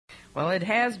Well, it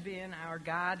has been our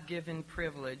God-given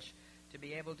privilege to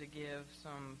be able to give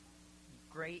some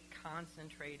great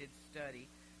concentrated study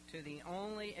to the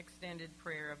only extended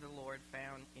prayer of the Lord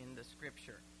found in the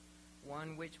Scripture,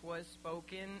 one which was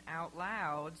spoken out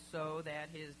loud so that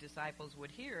his disciples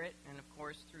would hear it, and of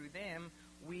course through them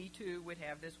we too would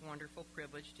have this wonderful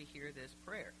privilege to hear this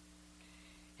prayer.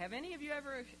 Have any of you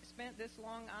ever spent this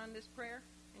long on this prayer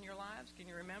in your lives? Can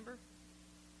you remember?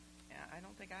 Yeah, I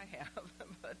don't think I have,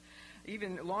 but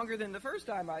even longer than the first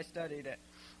time I studied it.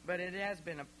 But it has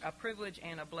been a privilege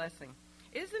and a blessing.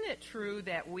 Isn't it true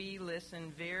that we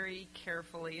listen very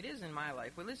carefully? It is in my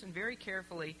life. We listen very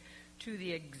carefully to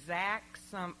the exact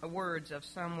words of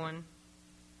someone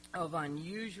of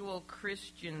unusual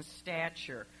Christian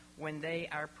stature when they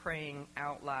are praying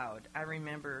out loud. I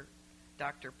remember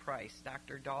Dr.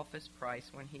 Dolphus Price,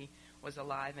 when he was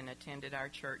alive and attended our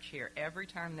church here. Every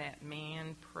time that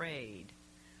man prayed,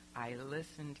 I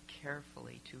listened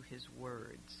carefully to his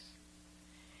words.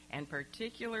 And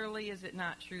particularly is it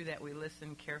not true that we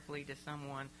listen carefully to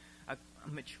someone, a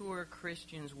mature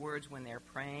Christian's words when they're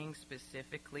praying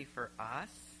specifically for us,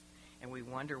 and we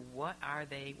wonder what are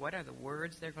the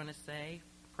words they're going to say,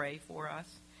 pray for us?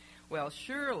 Well,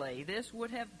 surely this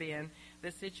would have been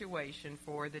the situation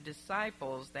for the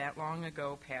disciples that long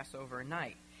ago Passover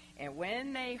night. And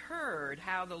when they heard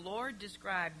how the Lord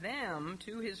described them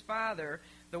to his Father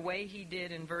the way he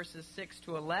did in verses 6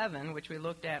 to 11, which we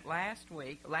looked at last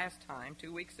time,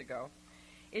 2 weeks ago,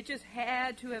 it just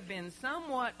had to have been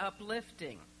somewhat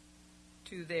uplifting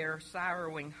to their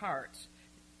sorrowing hearts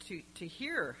to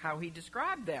hear how he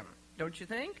described them, don't you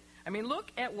think? I mean, look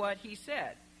at what he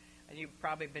said. And you've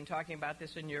probably been talking about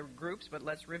this in your groups, but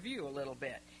let's review a little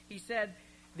bit. He said,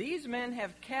 "These men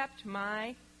have kept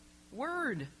my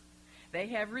word. They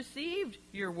have received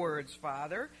your words,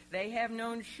 Father. They have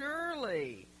known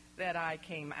surely that I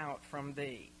came out from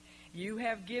thee. You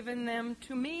have given them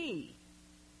to me.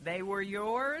 They were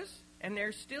yours, and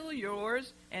they're still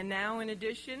yours, and now in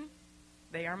addition,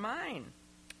 they are mine,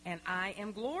 and I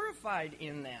am glorified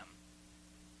in them."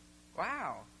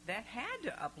 Wow, that had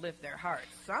to uplift their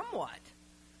hearts somewhat,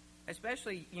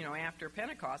 especially, after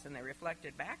Pentecost, and they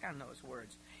reflected back on those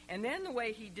words. And then the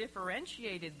way he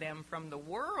differentiated them from the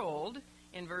world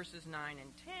in verses 9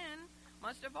 and 10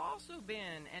 must have also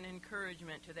been an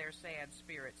encouragement to their sad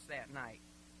spirits that night.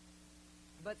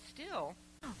 But still,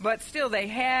 they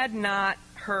had not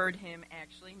heard him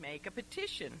actually make a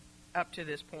petition up to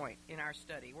this point in our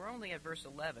study. We're only at verse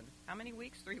 11. How many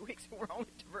weeks? 3 weeks? We're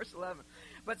only to verse 11.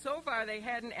 But so far, they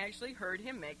hadn't actually heard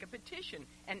him make a petition,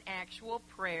 an actual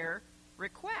prayer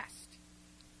request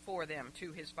for them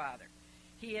to his Father.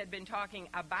 He had been talking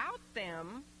about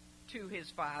them to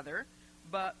his Father,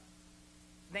 but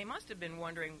they must have been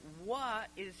wondering, what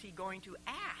is he going to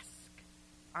ask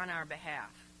on our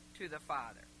behalf to the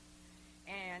Father?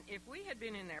 And if we had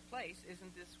been in their place,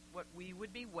 isn't this what we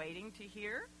would be waiting to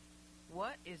hear?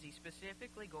 What is he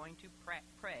specifically going to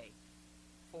pray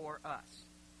for us?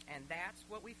 And that's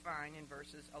what we find in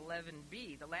verses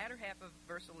 11b, the latter half of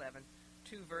verse 11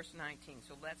 to verse 19.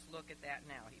 So let's look at that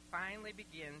now. He finally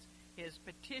begins his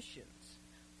petitions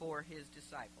for his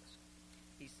disciples.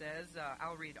 He says,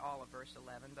 I'll read all of verse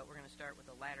 11, but we're going to start with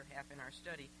the latter half in our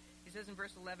study. He says in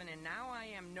verse 11, "And now I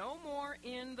am no more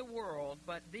in the world,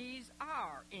 but these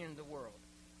are in the world.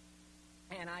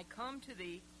 And I come to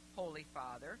thee, Holy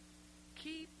Father,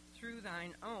 keep through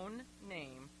thine own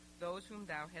name those whom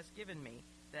thou hast given me,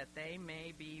 that they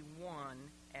may be one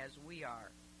as we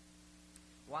are.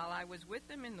 While I was with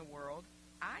them in the world,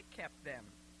 I kept them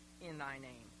in thy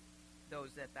name.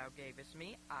 Those that thou gavest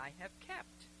me I have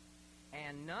kept,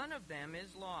 and none of them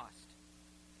is lost,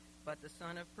 but the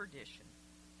son of perdition,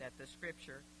 that the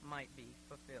scripture might be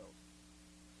fulfilled.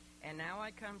 And now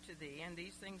I come to thee, and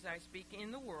these things I speak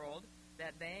in the world,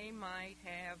 that they might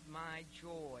have my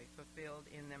joy fulfilled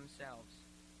in themselves.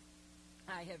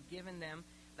 I have given them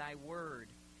thy word,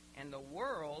 and the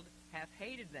world hath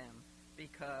hated them,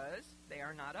 because they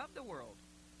are not of the world,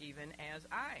 even as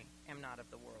I am not of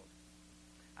the world.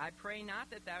 I pray not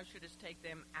that thou shouldest take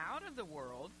them out of the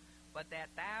world, but that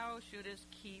thou shouldest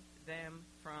keep them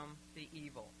from the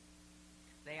evil.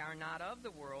 They are not of the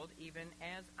world, even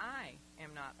as I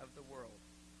am not of the world.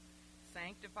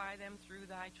 Sanctify them through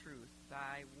thy truth.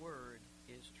 Thy word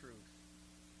is truth.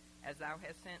 As thou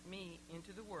hast sent me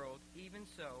into the world, even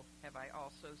so have I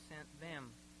also sent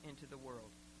them into the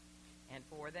world. And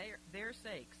for their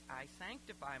sakes I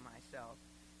sanctify myself,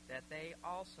 that they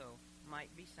also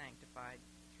might be sanctified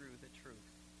through the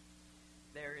truth."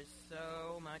 There is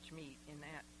so much meat in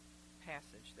that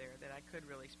passage there that I could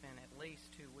really spend at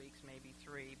least 2 weeks, maybe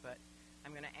 3, but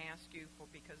I'm going to ask you, for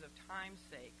because of time's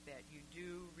sake, that you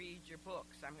do read your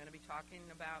books. I'm going to be talking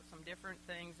about some different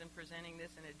things and presenting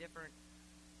this in a different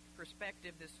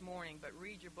perspective this morning, but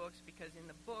read your books, because in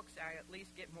the books I at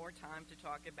least get more time to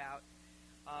talk about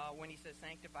when he says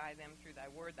sanctify them through thy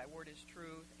word is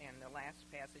truth, and the last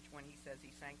passage when he says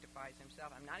he sanctifies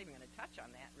himself. I'm not even going to touch on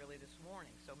that really this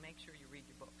morning, so make sure you read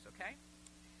your books, okay?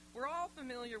 We're all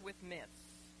familiar with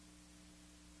myths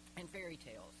and fairy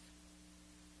tales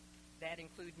that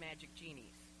include magic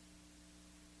genies.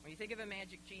 When you think of a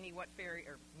magic genie, what fairy,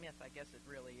 or myth I guess it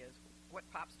really is, what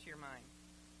pops to your mind?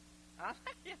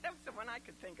 Yeah, that was the one I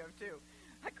could think of too.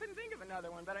 I couldn't think of another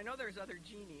one, but I know there's other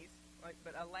genies.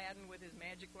 But Aladdin with his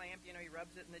magic lamp, he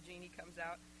rubs it and the genie comes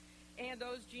out. And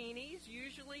those genies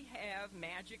usually have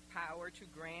magic power to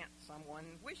grant someone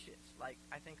wishes. Like,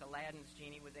 I think Aladdin's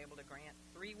genie was able to grant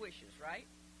 3 wishes, right?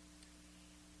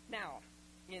 Now,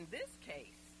 in this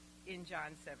case, in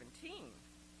John 17,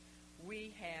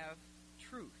 we have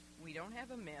truth. We don't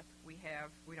have a myth. We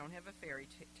don't have a fairy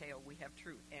tale. We have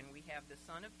truth. And we have the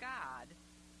Son of God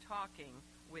talking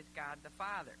with God the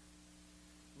Father,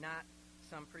 not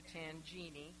some pretend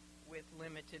genie with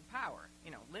limited power.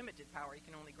 Limited power. He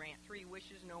can only grant 3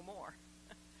 wishes, no more.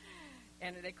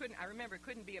 And I remember it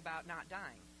couldn't be about not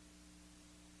dying.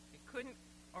 It couldn't,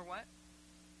 or what?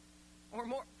 Or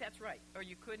more, that's right. Or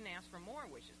you couldn't ask for more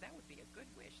wishes. That would be a good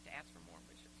wish, to ask for more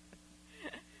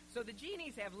wishes. So the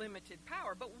genies have limited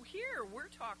power. But here we're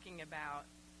talking about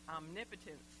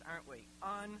omnipotence, aren't we?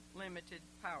 Unlimited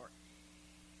power.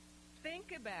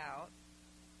 Think about,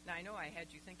 now I know I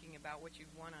had you thinking about what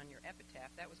you'd won on your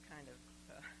epitaph. That was kind of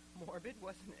morbid,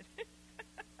 wasn't it?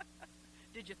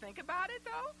 Did you think about it,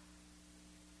 though?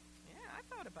 Yeah, I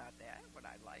thought about that, what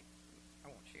I'd like. I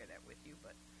won't share that with you,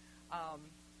 but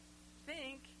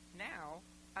think now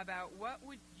about what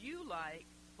would you like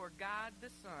for God the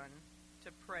Son to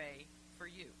pray for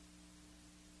you.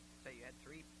 So you had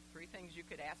three things you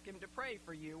could ask him to pray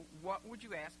for you. What would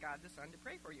you ask God the Son to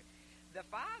pray for you? The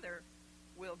Father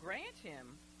will grant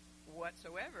him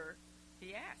whatsoever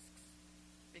he asks,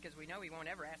 because we know he won't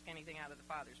ever ask anything out of the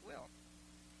Father's will.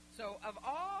 So of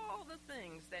all the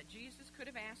things that Jesus could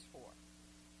have asked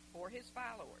for his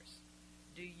followers,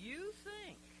 do you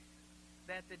think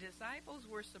that the disciples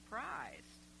were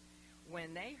surprised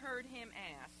when they heard him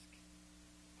ask,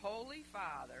 Holy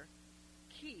Father,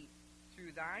 keep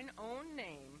through thine own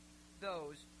name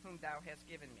those whom thou hast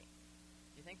given me?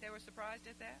 Do you think they were surprised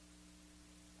at that?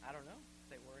 I don't know if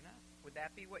they were or not. Would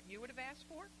that be what you would have asked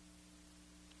for?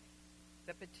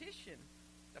 The petition,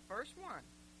 the first one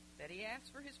that he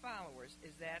asked for his followers,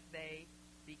 is that they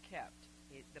be kept.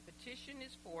 The petition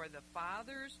is for the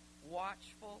Father's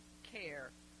watchful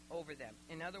care over them.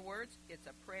 In other words, it's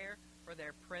a prayer for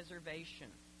their preservation.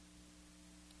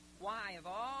 Why, of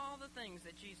all the things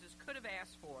that Jesus could have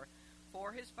asked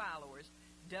for his followers,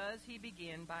 does he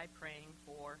begin by praying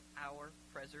for our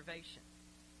preservation?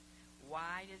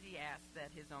 Why does he ask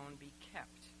that his own be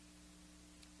kept?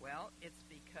 Well, it's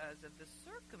because of the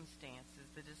circumstances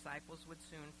the disciples would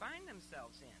soon find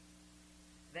themselves in.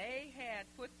 They had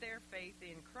put their faith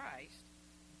in Christ,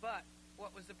 but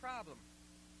what was the problem?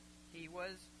 He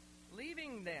was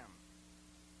leaving them.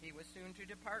 He was soon to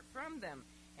depart from them,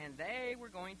 and they were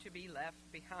going to be left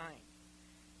behind.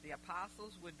 The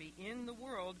apostles would be in the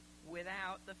world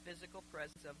without the physical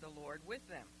presence of the Lord with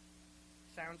them.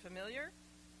 Sound familiar?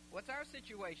 What's our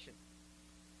situation?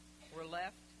 We're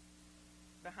left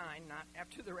behind, not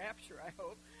after the rapture, I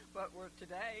hope, but we're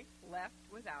today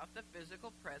left without the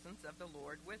physical presence of the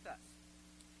Lord with us.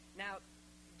 Now,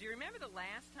 do you remember the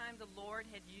last time the Lord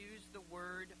had used the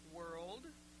word world?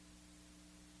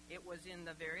 It was in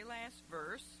the very last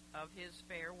verse of his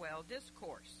farewell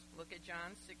discourse. Look at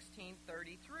John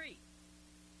 16:33.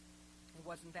 It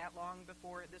wasn't that long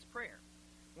before this prayer,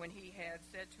 when he had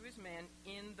said to his men,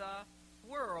 in the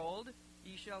world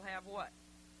ye shall have what?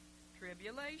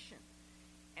 Tribulation.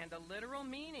 And the literal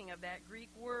meaning of that Greek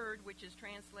word, which is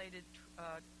translated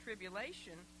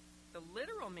tribulation, the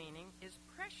literal meaning is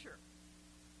pressure.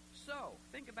 So,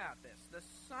 think about this. The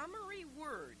summary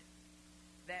word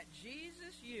that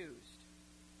Jesus used,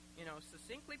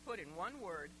 succinctly put in one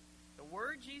word, the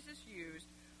word Jesus used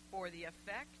for the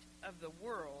effect of the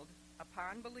world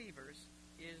upon believers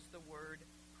is the word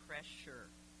pressure.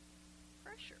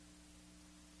 Pressure.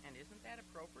 And isn't that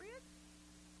appropriate?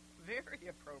 Very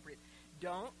appropriate.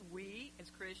 Don't we,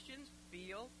 as Christians,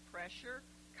 feel pressure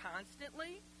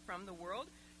constantly from the world?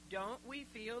 Don't we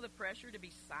feel the pressure to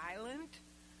be silent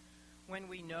when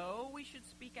we know we should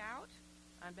speak out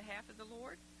on behalf of the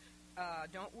Lord?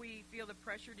 Don't we feel the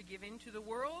pressure to give in to the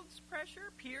world's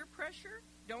pressure, peer pressure?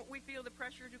 Don't we feel the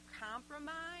pressure to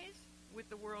compromise with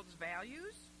the world's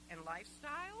values and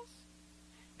lifestyles?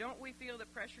 Don't we feel the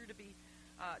pressure to be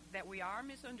that we are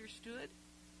misunderstood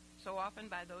so often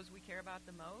by those we care about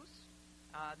the most?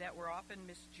 That we're often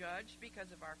misjudged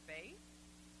because of our faith?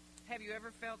 Have you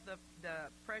ever felt the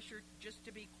pressure just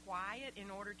to be quiet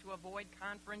in order to avoid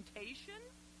confrontation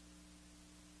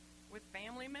with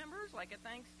family members, like at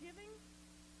Thanksgiving?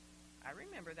 I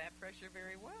remember that pressure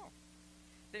very well.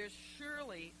 There's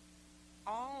surely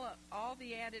all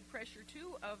the added pressure,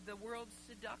 too, of the world's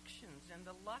seductions and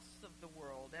the lusts of the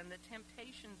world and the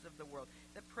temptations of the world.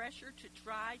 The pressure to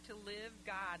try to live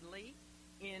godly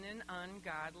in an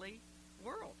ungodly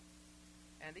world.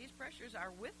 And these pressures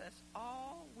are with us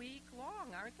all week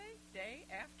long, aren't they? Day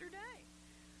after day.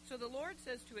 So the Lord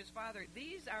says to his Father,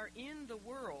 these are in the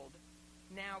world.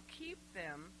 Now keep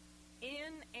them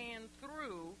in and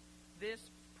through this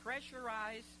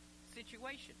pressurized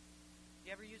situation.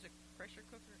 You ever use a pressure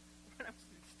cooker? When I was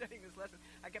studying this lesson,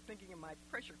 I kept thinking of my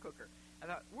pressure cooker. I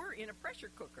thought, we're in a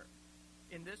pressure cooker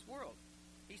in this world.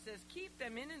 He says, keep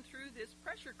them in and through this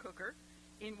pressure cooker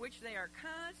in which they are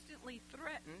constantly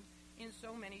threatened in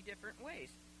so many different ways.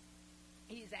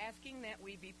 He's asking that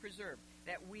we be preserved,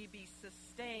 that we be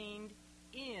sustained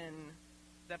in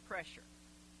the pressure.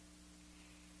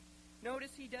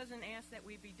 Notice he doesn't ask that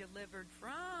we be delivered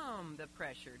from the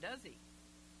pressure, does he?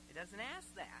 He doesn't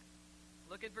ask that.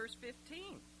 Look at verse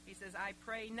 15. He says, I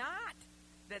pray not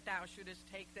that thou shouldest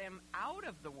take them out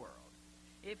of the world.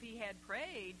 If he had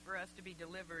prayed for us to be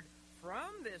delivered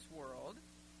from this world,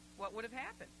 what would have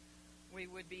happened? We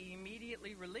would be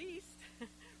immediately released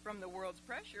from the world's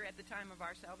pressure at the time of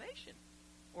our salvation,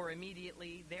 or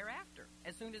immediately thereafter.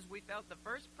 As soon as we felt the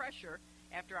first pressure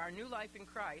after our new life in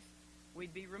Christ,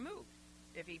 we'd be removed.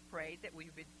 If he prayed that we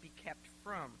would be kept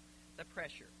from the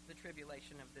pressure, the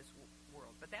tribulation of this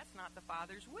world. But that's not the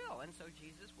Father's will, and so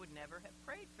Jesus would never have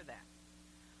prayed for that.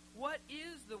 What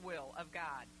is the will of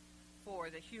God for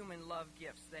the human love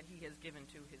gifts that he has given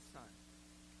to his Son?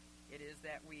 It is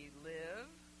that we live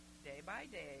day by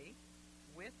day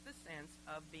with the sense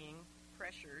of being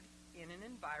pressured in an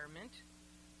environment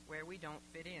where we don't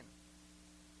fit in.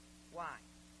 Why?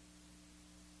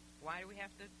 Why do we have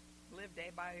to live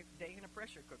day by day in a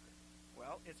pressure cooker?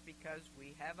 Well, it's because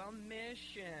we have a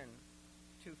mission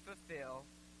to fulfill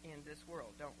in this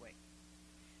world, don't we?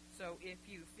 So if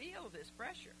you feel this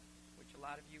pressure, which a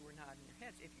lot of you were nodding your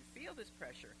heads, if you feel this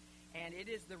pressure, and it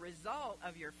is the result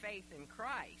of your faith in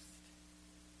Christ,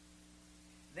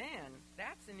 then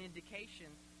that's an indication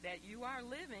that you are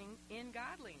living in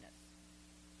godliness.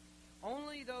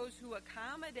 Only those who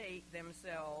accommodate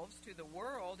themselves to the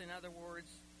world, in other words,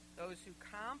 those who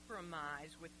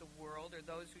compromise with the world, or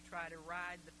those who try to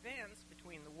ride the fence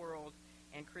between the world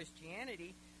and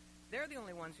Christianity, they're the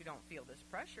only ones who don't feel this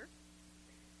pressure.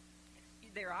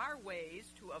 There are ways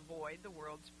to avoid the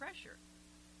world's pressure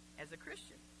as a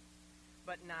Christian,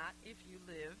 but not if you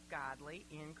live godly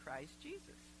in Christ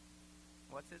Jesus.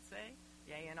 What's it say?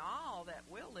 Yea, and all that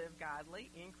will live godly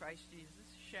in Christ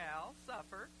Jesus shall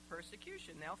suffer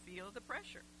persecution. They'll feel the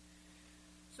pressure.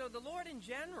 So the Lord in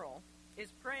general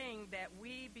is praying that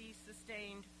we be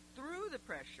sustained through the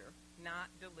pressure, not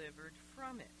delivered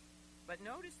from it. But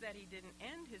notice that he didn't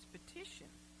end his petition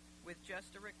with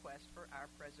just a request for our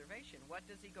preservation. What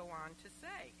does he go on to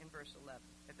say in verse 11?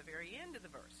 At the very end of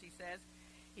the verse, he says,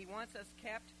 he wants us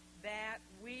kept that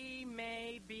we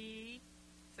may be,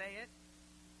 say it,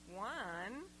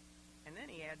 one, and then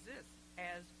he adds this,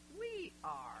 as we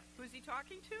are. Who's he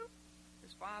talking to?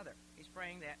 His Father. He's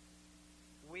praying that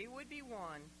we would be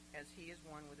one as he is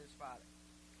one with his Father.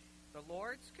 The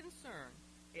Lord's concern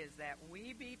is that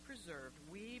we be preserved,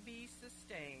 we be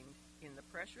sustained in the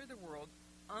pressure of the world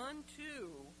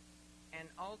unto an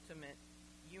ultimate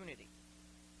unity.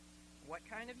 What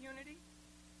kind of unity?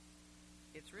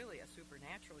 It's really a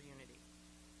supernatural unity.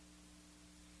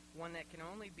 One that can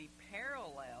only be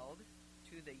paralleled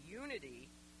to the unity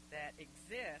that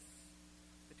exists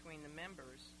between the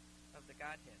members of the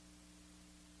Godhead.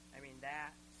 I mean,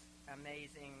 that's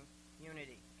amazing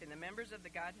unity. Can the members of the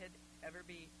Godhead ever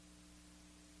be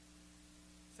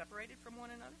separated from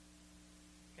one another?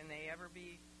 Can they ever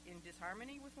be in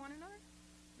disharmony with one another?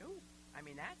 No. I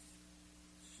mean, that's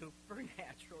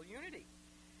supernatural unity.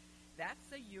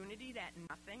 That's a unity that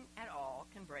nothing at all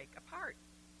can break apart.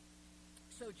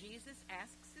 So Jesus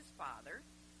asks his Father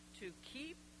to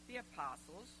keep the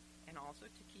apostles and also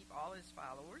to keep all his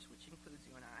followers, which includes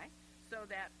you and I, so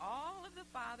that all of the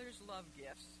Father's love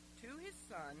gifts to his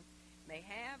Son may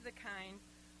have the kind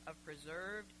of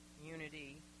preserved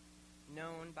unity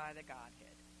known by the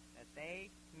Godhead, that they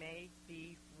may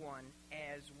be one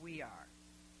as we are.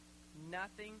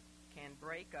 Nothing can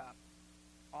break up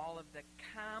all of the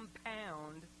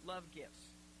compound love gifts.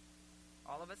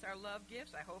 All of us are love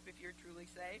gifts. I hope if you're truly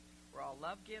saved, we're all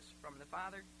love gifts from the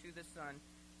Father to the Son.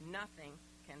 Nothing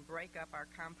can break up our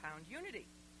compound unity.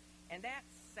 And that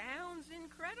sounds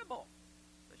incredible,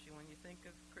 especially when you think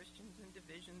of Christians and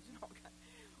divisions and all that.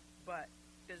 But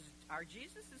are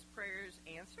Jesus' prayers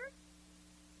answered?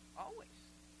 Always.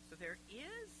 So there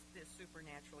is this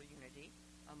supernatural unity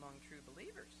among true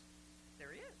believers.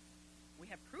 There is. We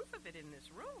have proof of it in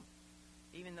this room.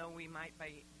 Even though we might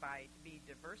be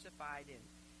diversified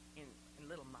in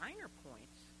little minor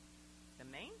points, the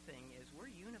main thing is we're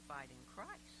unified in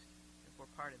Christ if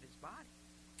we're part of his body.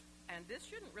 And this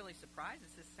shouldn't really surprise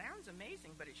us. This sounds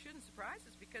amazing, but it shouldn't surprise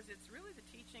us because it's really the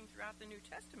teaching throughout the New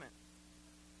Testament.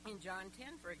 In John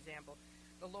 10, for example,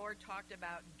 the Lord talked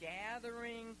about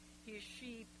gathering his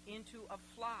sheep into a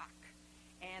flock,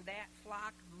 and that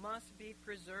flock must be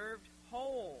preserved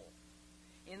whole.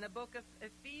 In the book of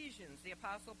Ephesians, the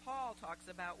Apostle Paul talks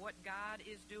about what God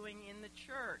is doing in the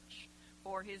church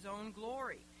for his own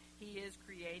glory. He is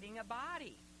creating a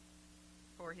body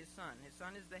for his Son. His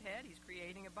Son is the head. He's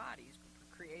creating a body. He's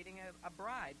creating a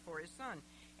bride for his Son.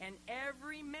 And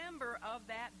every member of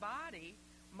that body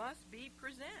must be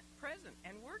present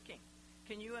and working.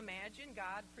 Can you imagine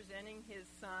God presenting his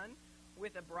Son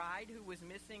with a bride who was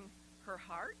missing her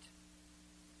heart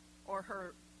or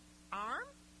her arm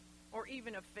or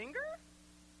even a finger,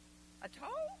 a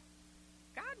toe?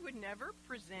 God would never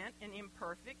present an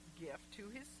imperfect gift to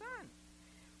his Son.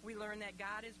 We learn that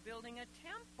God is building a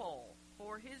temple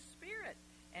for his Spirit,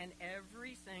 and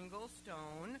every single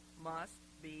stone must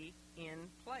be in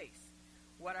place.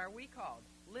 What are we called?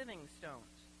 Living stones.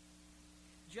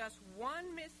 Just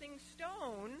one missing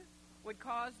stone would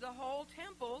cause the whole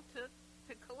temple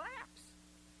to collapse.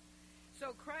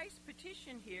 So Christ's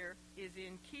petition here is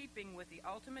in keeping with the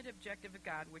ultimate objective of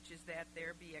God, which is that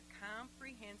there be a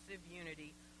comprehensive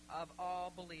unity of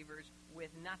all believers with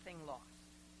nothing lost.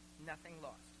 Nothing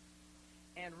lost.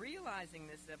 And realizing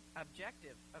this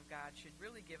objective of God should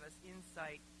really give us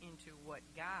insight into what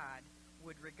God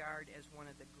would regard as one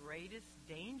of the greatest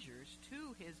dangers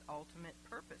to his ultimate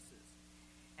purposes.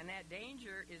 And that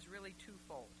danger is really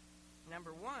twofold.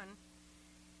 Number one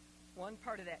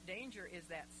part of that danger is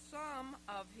that some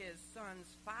of his Son's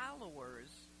followers,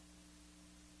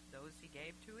 those he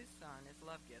gave to his Son as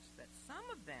love gifts, that some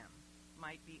of them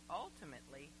might be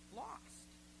ultimately lost.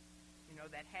 You know,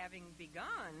 that having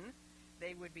begun,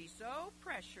 they would be so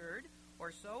pressured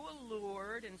or so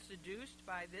allured and seduced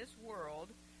by this world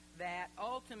that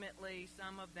ultimately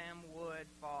some of them would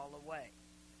fall away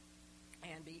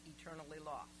and be eternally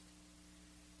lost.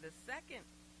 The second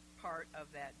part of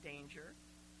that danger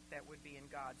that would be in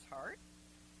God's heart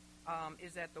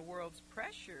is that the world's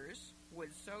pressures would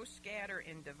so scatter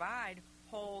and divide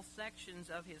whole sections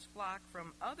of his flock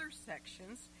from other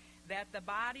sections that the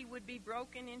body would be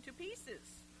broken into pieces,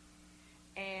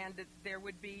 and there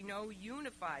would be no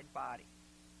unified body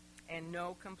and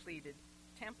no completed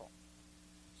temple.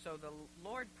 So the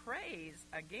Lord prays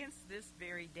against this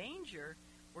very danger.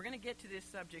 We're going to get to this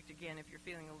subject again if you're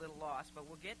feeling a little lost, but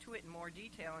we'll get to it in more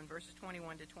detail in verses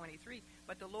 21 to 23.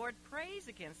 But the Lord prays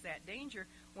against that danger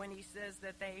when he says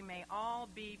that they may all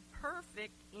be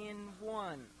perfect in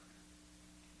one.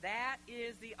 That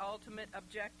is the ultimate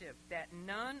objective, that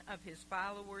none of his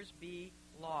followers be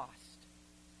lost,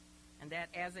 and that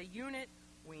as a unit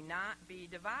we not be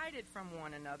divided from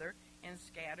one another and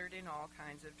scattered in all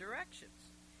kinds of directions.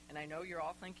 And I know you're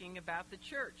all thinking about the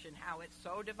church and how it's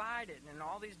so divided and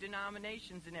all these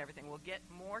denominations and everything. We'll get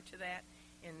more to that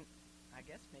in, I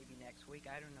guess, maybe next week.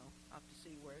 I don't know. I'll have to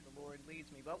see where the Lord leads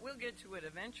me. But we'll get to it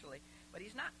eventually. But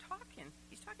he's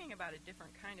talking about a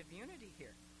different kind of unity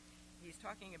here. He's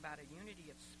talking about a unity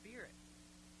of spirit,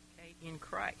 okay, in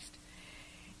Christ.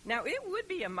 Now, it would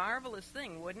be a marvelous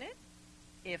thing, wouldn't it,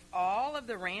 if all of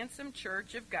the ransomed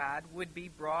church of God would be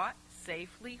brought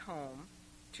safely home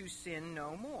to sin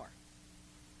no more.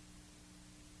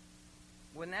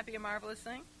 Wouldn't that be a marvelous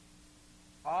thing?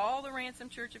 All the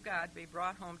ransomed church of God be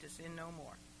brought home to sin no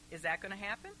more. Is that going to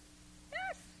happen?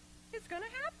 Yes, it's going to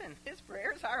happen. His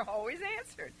prayers are always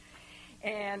answered.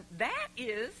 And that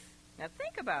is, now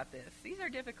think about this. These are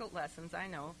difficult lessons, I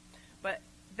know. But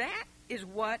that is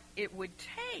what it would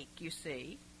take, you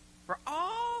see, for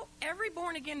every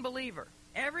born-again believer,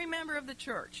 every member of the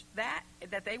church, that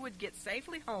they would get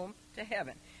safely home to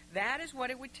heaven. That is what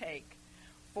it would take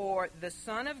for the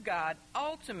Son of God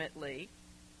ultimately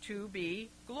to be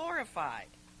glorified.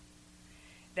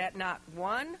 that not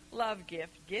one love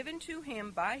gift given to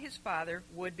him by his Father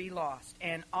would be lost,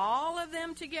 and all of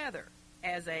them together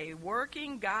as a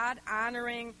working,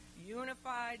 God-honoring,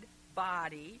 unified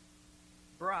body,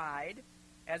 bride,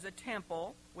 as a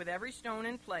temple with every stone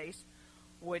in place,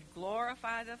 would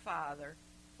glorify the Father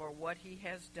for what he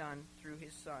has done through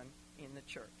his Son in the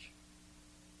church.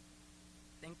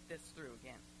 Think this through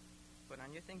again. Put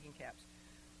on your thinking caps.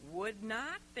 Would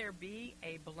not there be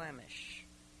a blemish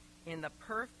in the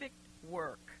perfect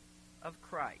work of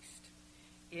Christ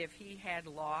if he had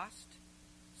lost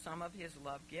some of his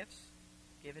love gifts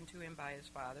given to him by his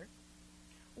Father?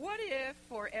 What if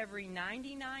for every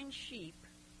 99 sheep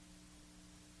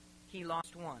he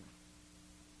lost one?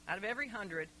 Out of every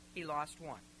 100, he lost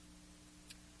one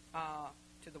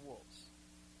to the wolves.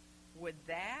 Would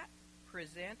that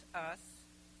present us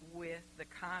with the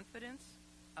confidence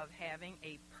of having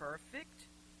a perfect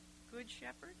good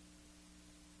shepherd?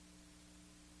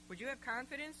 Would you have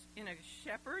confidence in a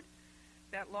shepherd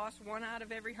that lost one out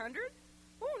of every 100?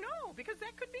 Oh, no, because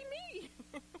that could be me.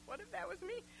 What if that was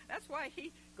me? That's why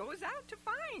he goes out to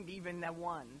find even the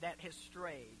one that has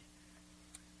strayed.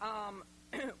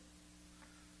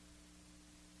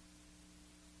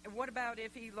 What about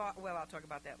if he lost? Well, I'll talk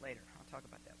about that later.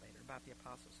 About the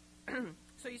apostles.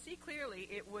 So you see clearly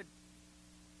it would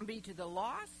be to the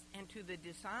loss and to the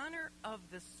dishonor of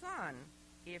the Son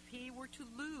if he were to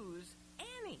lose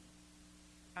any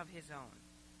of his own.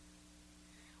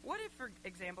 What if, for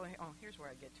example, here's where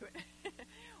I get to it.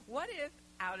 What if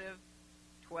out of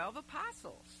 12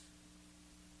 apostles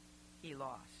he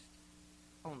lost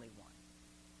only one?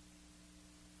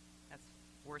 That's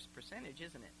worst percentage,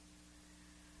 isn't it?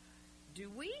 Do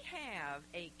we have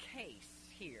a case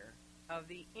here of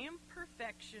the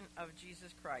imperfection of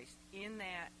Jesus Christ in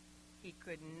that he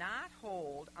could not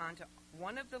hold onto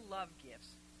one of the love gifts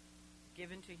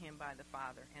given to him by the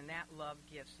Father, and that love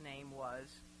gift's name was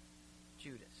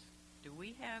Judas? Do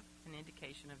we have an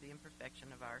indication of the imperfection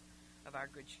of our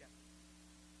good shepherd?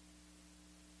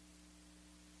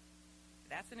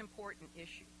 That's an important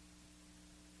issue.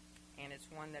 And it's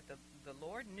one that the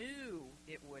Lord knew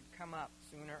it would come up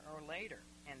sooner or later.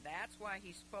 And that's why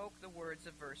he spoke the words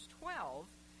of verse 12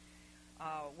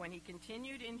 when he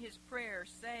continued in his prayer,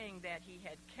 saying that he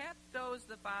had kept those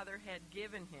the Father had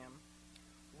given him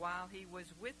while he was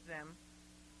with them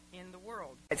in the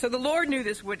world. So the Lord knew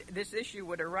this issue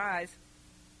would arise.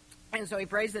 And so he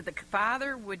prays that the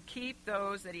Father would keep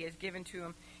those that he has given to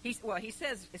him. He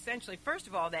says essentially, first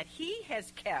of all, that he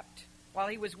has kept, while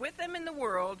he was with them in the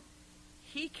world,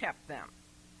 he kept them.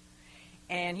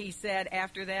 And he said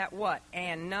after that, what?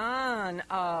 And none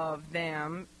of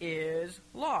them is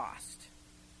lost.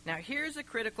 Now, here's a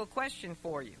critical question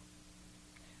for you.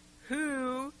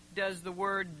 Who does the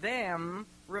word them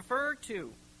refer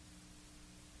to?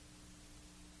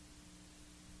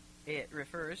 It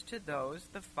refers to those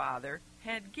the Father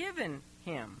had given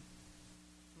him.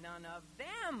 None of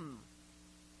them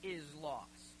is lost.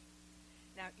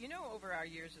 Now, you know, over our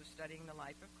years of studying the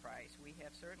life of Christ, we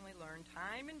have certainly learned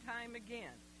time and time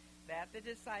again that the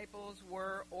disciples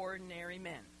were ordinary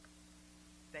men.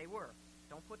 They were.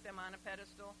 Don't put them on a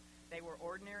pedestal. They were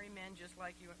ordinary men just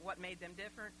like you. What made them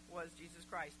different was Jesus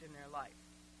Christ in their life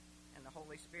and the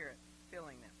Holy Spirit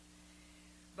filling them.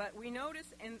 But we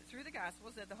notice through the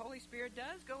Gospels that the Holy Spirit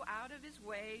does go out of his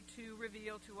way to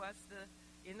reveal to us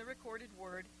in the recorded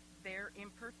word their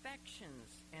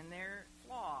imperfections and their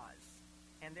flaws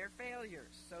and their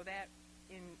failures, so that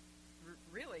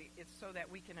it's so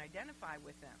that we can identify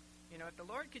with them. You know, if the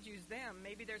Lord could use them,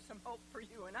 maybe there's some hope for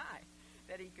you and I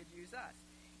that he could use us.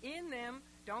 In them,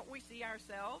 don't we see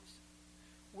ourselves?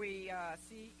 We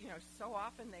see, so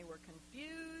often they were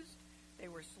confused, they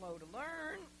were slow to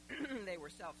learn, they were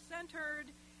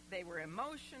self-centered, they were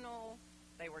emotional,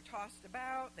 they were tossed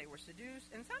about, they were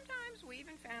seduced, and sometimes we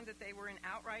even found that they were in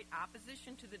outright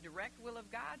opposition to the direct will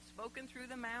of God spoken through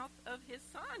the mouth of his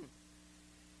Son.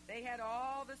 They had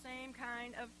all the same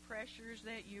kind of pressures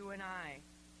that you and I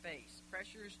face.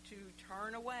 Pressures to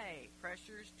turn away,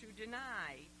 pressures to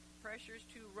deny, pressures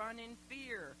to run in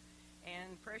fear,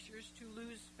 and pressures to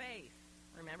lose faith.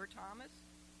 Remember Thomas?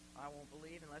 I won't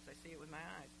believe unless I see it with my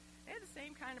eyes. They had the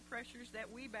same kind of pressures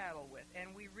that we battle with,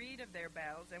 and we read of their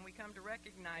battles, and we come to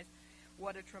recognize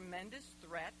what a tremendous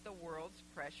threat the world's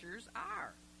pressures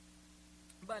are.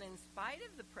 But in spite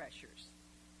of the pressures,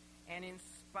 and in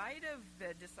spite of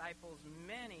the disciples'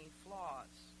 many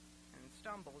flaws and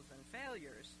stumbles and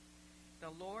failures, the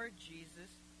Lord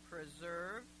Jesus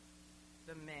preserved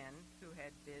the men who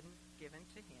had been given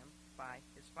to him by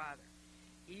his Father.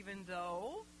 Even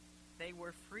though they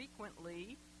were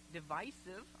frequently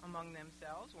divisive among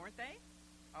themselves, weren't they?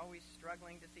 always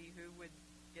struggling to see who would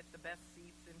get the best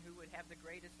seats and who would have the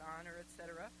greatest honor,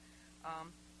 etc.,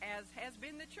 as has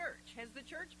been the church. Has the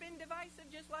church been divisive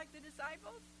just like the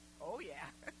disciples? Oh, yeah.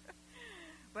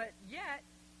 But yet,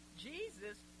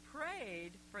 Jesus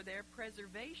prayed for their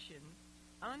preservation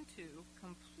unto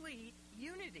complete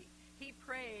unity. He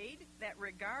prayed that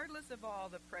regardless of all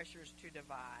the pressures to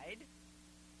divide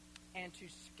and to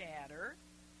scatter,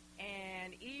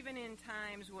 and even in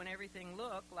times when everything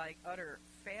looked like utter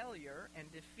failure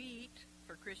and defeat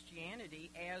for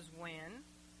Christianity, as when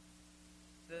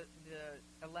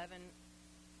the 11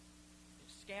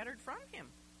 scattered from him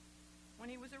when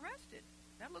he was arrested.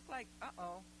 That looked like,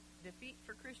 defeat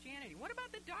for Christianity. What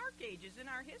about the dark ages in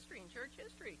our history, in church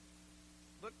history?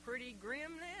 Looked pretty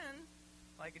grim then,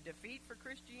 like a defeat for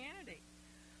Christianity.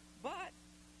 But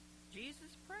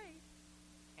Jesus prayed,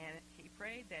 and he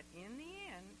prayed that in the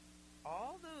end,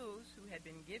 all those who had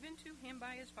been given to him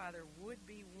by his Father would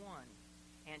be one.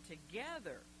 And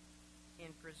together,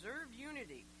 in preserved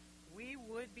unity, we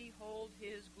would behold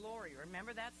his glory.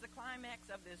 Remember, that's the climax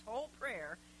of this whole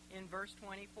prayer in verse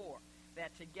 24.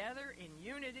 That together in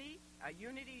unity, a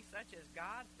unity such as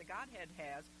the Godhead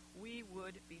has, we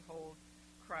would behold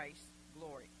Christ's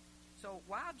glory. So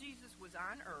while Jesus was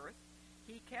on earth,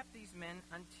 he kept these men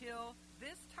until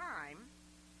this time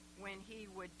when he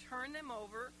would turn them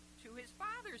over to his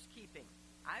Father's keeping.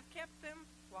 I've kept them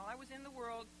while I was in the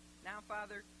world. Now,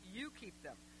 Father, you keep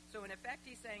them. So in effect,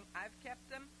 he's saying, I've kept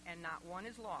them and not one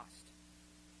is lost.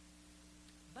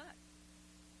 But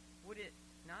would it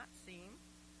not seem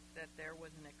that there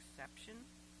was an exception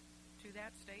to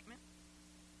that statement?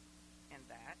 And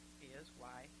that is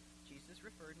why Jesus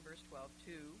referred in verse 12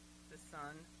 to the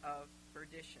son of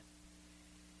perdition.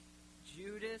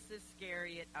 Judas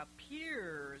Iscariot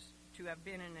appears to have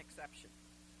been an exception,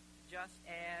 just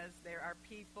as there are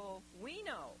people we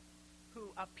know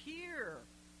who appear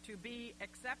to be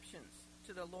exceptions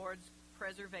to the Lord's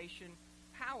preservation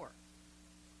power.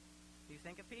 Do you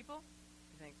think of people?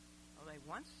 You think, they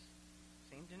once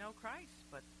seemed to know Christ,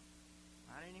 but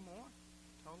not anymore.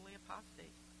 Totally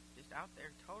apostate. Just out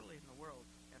there totally in the world.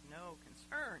 Have no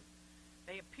concern.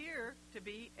 They appear to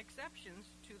be exceptions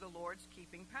to the Lord's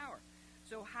keeping power.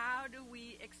 So how do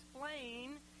we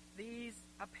explain these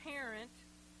apparent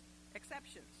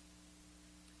exceptions?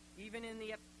 Even in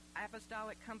the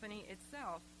apostolic company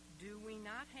itself, do we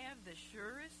not have the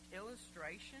surest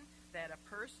illustration that a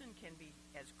person can be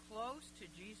as close to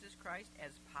Jesus Christ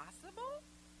as possible?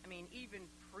 I mean, even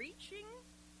preaching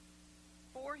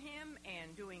for him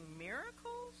and doing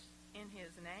miracles in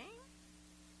his name,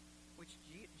 which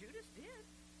Judas did,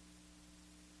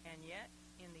 and yet,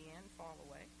 in the end, fall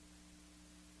away.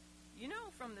 You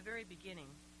know, from the very beginning,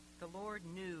 the Lord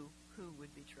knew who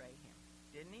would betray him,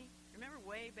 didn't he? Remember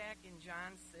way back in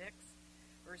John 6,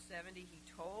 verse 70, he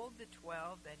told the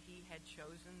 12 that he had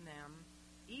chosen them,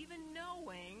 even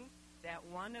knowing that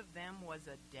one of them was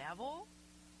a devil.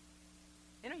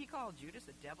 You know, he called Judas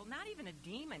a devil, not even a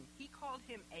demon. He called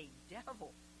him a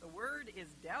devil. The word is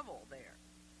devil there.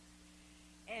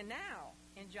 And now,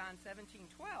 in John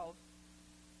 17:12,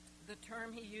 the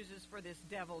term he uses for this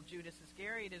devil, Judas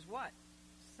Iscariot, is what?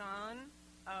 Son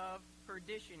of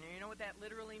perdition. And you know what that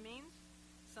literally means?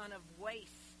 Son of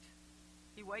waste.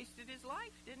 He wasted his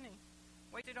life, didn't he?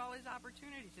 Wasted all his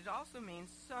opportunities. It also means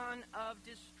son of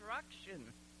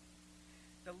destruction.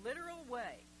 The literal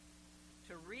way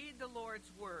to read the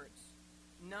Lord's words,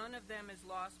 none of them is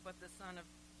lost but the son of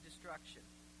destruction.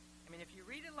 I mean, if you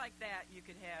read it like that, you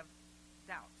could have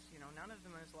doubts. You know, none of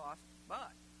them is lost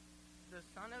but the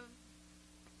son of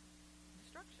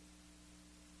destruction.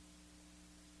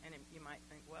 And you might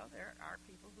think, well, there are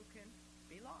people who can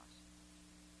be lost.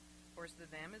 Of course, the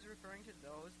them is referring to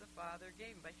those the Father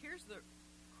gave him. But here's the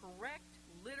correct,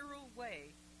 literal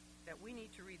way that we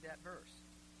need to read that verse.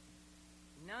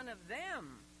 None of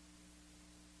them,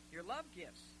 your love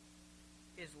gifts,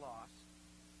 is lost.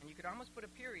 And you could almost put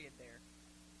a period there.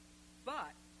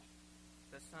 But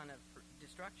the son of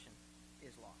destruction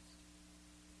is lost.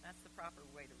 That's the proper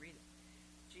way to read it.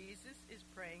 Jesus is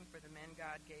praying for the men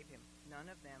God gave him. None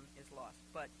of them is lost,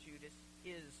 but Judas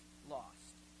is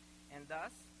lost. And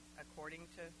thus, according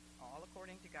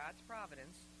to God's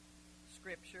providence,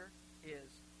 Scripture is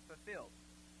fulfilled.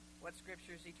 What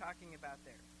Scripture is he talking about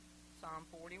there? Psalm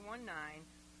 41:9,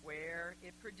 where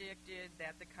it predicted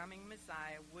that the coming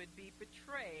Messiah would be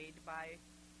betrayed by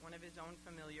one of his own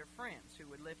familiar friends who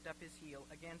would lift up his heel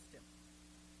against him.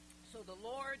 So the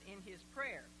Lord, in his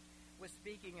prayer, was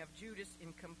speaking of Judas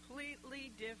in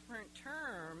completely different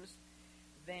terms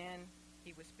than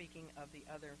he was speaking of the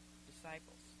other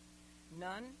disciples.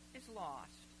 None is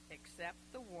lost except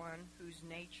the one whose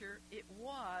nature it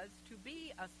was to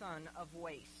be a son of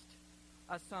waste,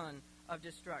 a son of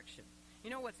destruction. You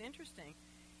know what's interesting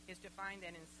is to find that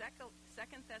in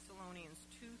 2 Thessalonians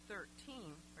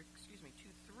 2:13, or excuse me,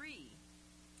 2:3,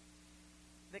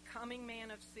 the coming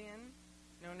man of sin,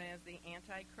 known as the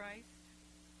Antichrist,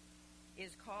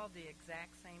 is called the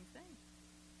exact same thing.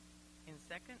 In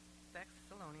 2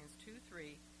 Thessalonians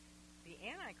 2:3, the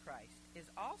Antichrist is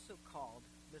also called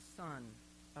the son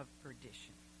of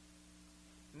perdition.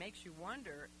 It makes you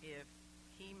wonder if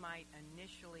he might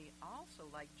initially also,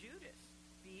 like Judas,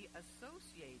 be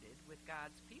associated with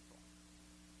God's people,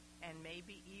 and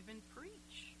maybe even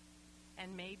preach,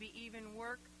 and maybe even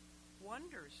work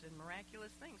wonders and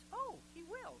miraculous things. Oh, he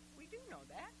will. We do know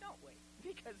that, don't we?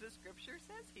 Because the Scripture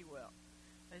says he will.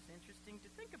 It's interesting to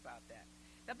think about that.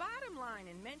 The bottom line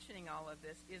in mentioning all of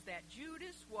this is that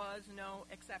Judas was no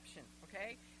exception,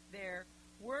 okay? There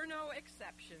were no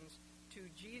exceptions to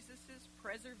Jesus'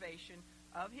 preservation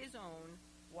of his own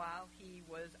while he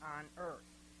was on earth,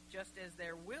 just as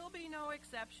there will be no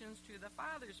exceptions to the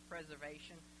Father's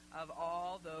preservation of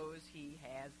all those he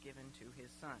has given to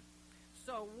his Son.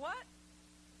 So what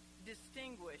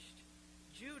distinguished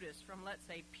Judas from, let's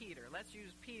say, Peter? Let's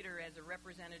use Peter as a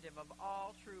representative of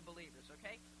all true believers,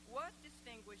 okay? What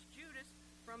distinguished Judas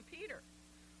from Peter?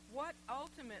 What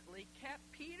ultimately kept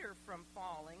Peter from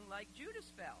falling like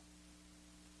Judas fell?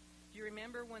 Do you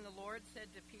remember when the Lord said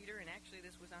to Peter, and actually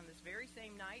this was on this very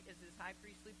same night as his high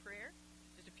priestly prayer,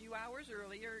 just a few hours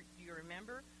earlier, do you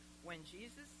remember when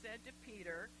Jesus said to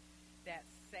Peter that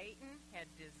Satan had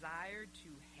desired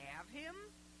to have him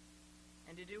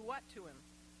and to do what to him?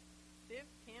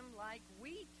 Sift him like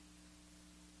wheat.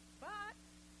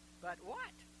 But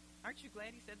what? Aren't you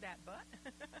glad he said that but?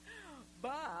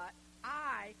 But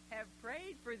I have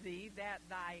prayed for thee that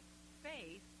thy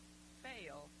faith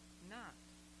fail not.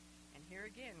 And here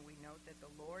again we note that the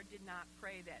Lord did not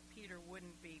pray that Peter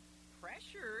wouldn't be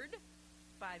pressured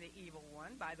by the evil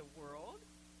one, by the world.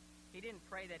 He didn't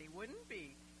pray that he wouldn't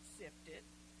be sifted.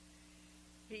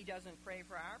 He doesn't pray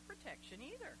for our protection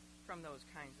either from those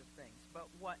kinds of things. But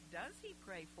what does he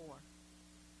pray for?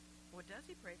 What does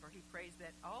he pray for? He prays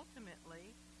that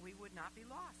ultimately we would not be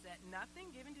lost, that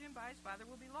nothing given to him by his Father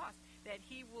will be lost, that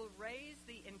he will raise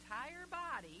the entire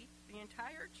body, the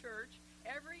entire church,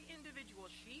 every individual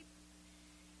sheep,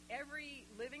 every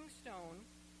living stone,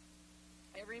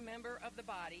 every member of the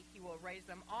body, he will raise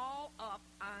them all up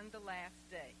on the last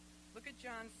day. Look at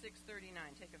John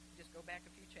 6:39. Just go back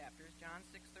a few chapters. John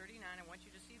 6:39. I want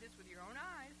you to see this with your own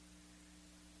eyes.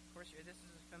 Of course, this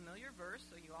is a familiar verse,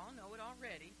 so you all know it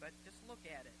already, but just look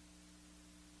at it.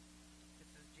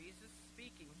 This is Jesus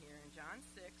speaking here in John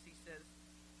 6. He says,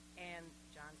 and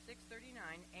John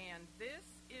 6:39, and this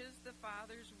is the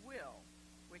Father's will,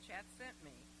 which hath sent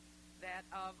me, that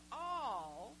of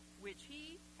all which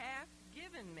he hath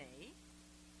given me,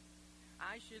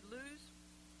 I should lose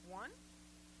one,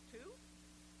 two,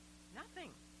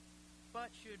 nothing, but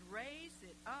should raise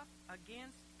it up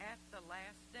against at the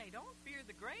last day. Don't fear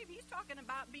the grave. He's talking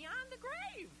about beyond the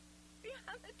grave,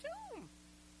 beyond the tomb.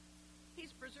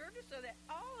 He's preserved it so that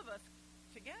all of us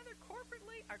together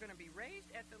corporately are going to be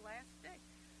raised at the last day.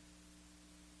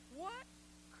 What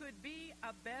could be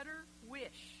a better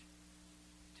wish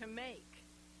to make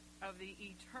of the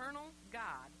eternal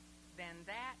God than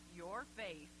that your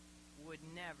faith would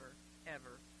never,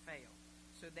 ever fail,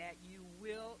 so that you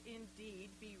will indeed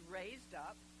be raised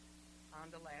up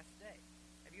on the last day?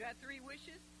 Have you had 3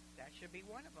 wishes? That should be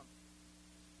one of them.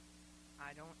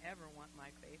 I don't ever want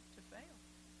my faith to fail.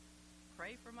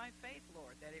 Pray for my faith,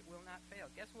 Lord, that it will not fail.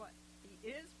 Guess what? He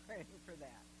is praying for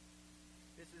that.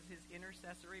 This is his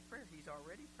intercessory prayer. He's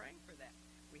already praying for that.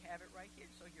 We have it right here.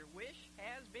 So your wish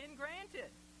has been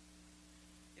granted.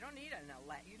 You don't need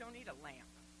a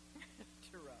lamp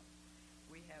to rub.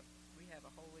 We have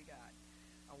a holy God,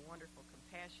 a wonderful,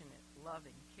 compassionate,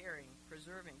 loving, caring,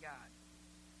 preserving God,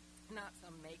 not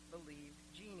some make-believe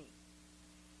genie.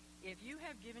 If you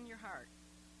have given your heart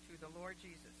to the Lord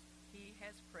Jesus, he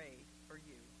has prayed for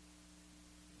you.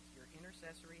 He's your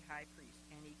intercessory high priest,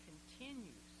 and he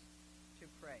continues to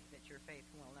pray that your faith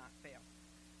will not fail.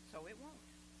 So it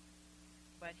won't.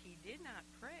 But he did not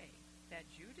pray that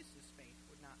Judas's faith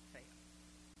would not fail.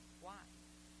 Why?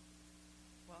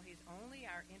 Well, he's only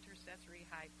our intercessory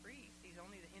high priest. He's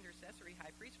only the intercessory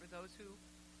high priest for those who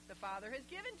the Father has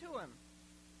given to him.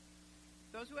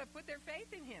 Those who have put their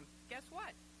faith in him. Guess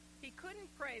what? He couldn't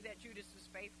pray that Judas's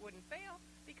faith wouldn't fail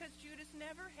because Judas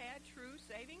never had true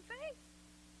saving faith.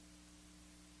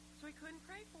 So he couldn't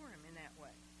pray for him in that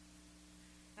way.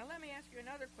 Now let me ask you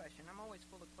another question. I'm always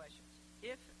full of questions.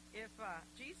 If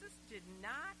Jesus did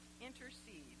not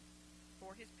intercede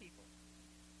for his people,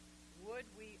 would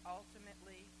we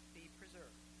ultimately be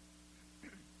preserved?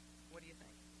 What do you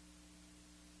think?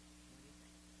 What do you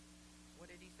think? What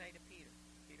did he say to Peter?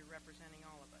 Peter representing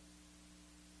all of us.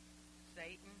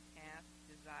 Satan hath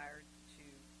desired to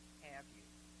have you.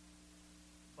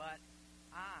 But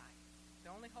the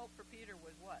only hope for Peter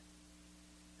was what?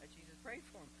 That Jesus prayed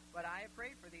for him. But I have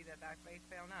prayed for thee that thy faith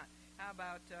fail not. How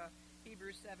about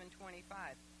Hebrews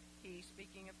 7:25? He,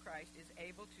 speaking of Christ, is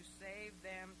able to save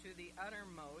them to the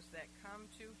uttermost that come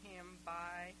to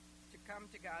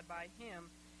God by him,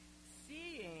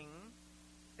 seeing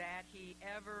that he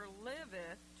ever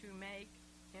liveth to make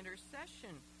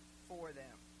intercession for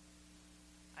them.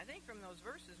 I think from those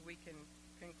verses we can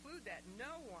conclude that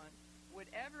no one would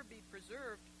ever be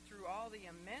preserved through all the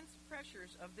immense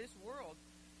pressures of this world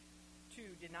to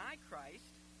deny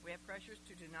Christ. We have pressures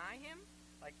to deny him,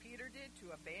 like Peter did,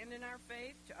 to abandon our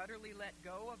faith, to utterly let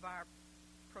go of our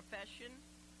profession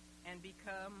and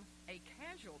become a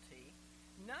casualty.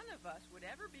 None of us would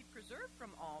ever be preserved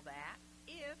from all that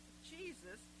if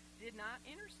Jesus did not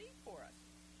intercede for us.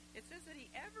 It says that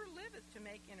he ever liveth to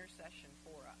make intercession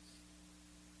for us.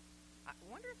 I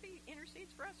wonder if he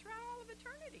intercedes for us throughout all of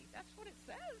eternity. That's what it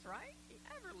says, right? He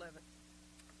ever liveth.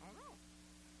 I don't know.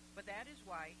 But that is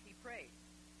why he prayed.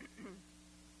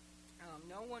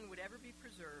 No one would ever be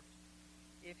preserved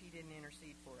if he didn't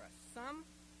intercede for us. Some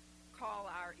call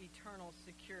our eternal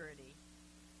security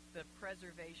the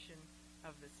preservation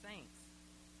of the saints.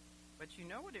 But you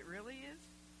know what it really is?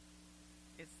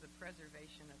 It's the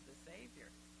preservation of the Savior,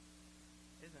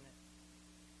 isn't it?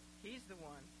 He's the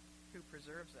one who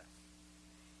preserves us.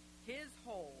 His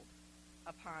hold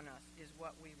upon us is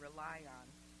what we rely on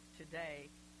today,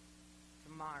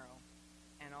 tomorrow,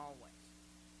 and always.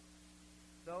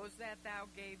 Those that thou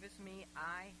gavest me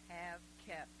I have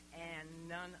kept, and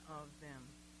none of them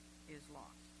is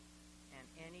lost. And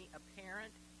any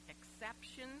apparent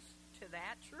exceptions to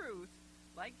that truth,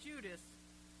 like Judas,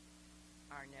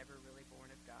 are never really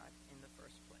born of God in the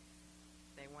first place.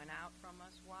 They went out from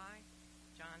us. Why?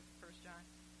 1 John?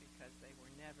 Because they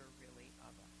were never really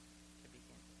of us to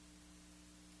begin with.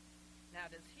 Now,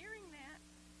 does hearing that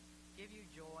give you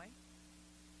joy?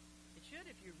 It should,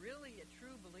 if you're really a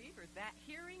true believer. That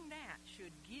hearing that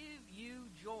should give you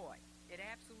joy. It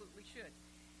absolutely should.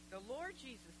 The Lord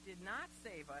Jesus did not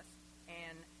save us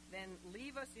and then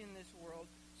leave us in this world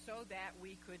so that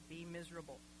we could be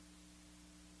miserable.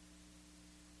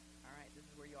 All right, this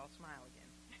is where you all smile again.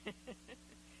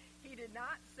 He did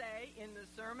not say in the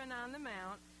Sermon on the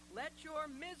Mount, let your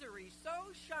misery so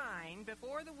shine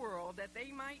before the world that they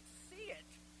might see it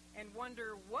and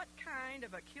wonder what kind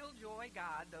of a killjoy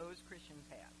God those Christians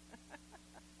have.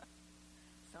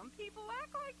 Some people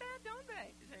act like that, don't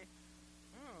they? They say,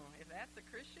 oh, if that's a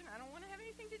Christian, I don't want to have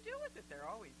anything to do with it. They're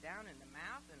always down in the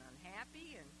mouth and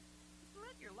unhappy, and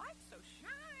let your light so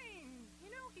shine. You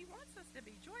know, he wants us to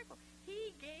be joyful.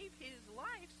 He gave his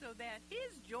life so that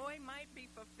his joy might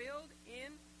be fulfilled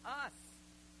in us.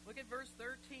 Look at verse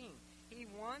 13. He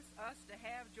wants us to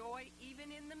have joy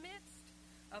even in the midst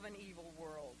of an evil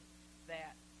world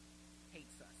that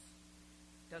hates us,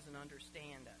 doesn't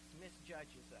understand us,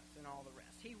 misjudges us, and all the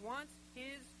rest. He wants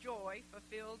his joy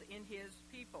fulfilled in his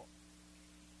people.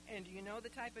 And do you know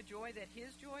the type of joy that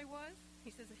his joy was?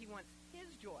 He says that he wants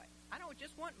his joy. I don't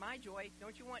just want my joy.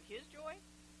 Don't you want his joy?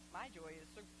 My joy is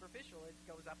superficial. It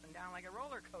goes up and down like a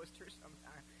roller coaster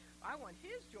sometimes. I want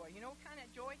his joy. You know what kind of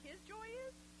joy his joy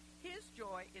is? His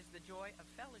joy is the joy of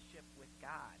fellowship with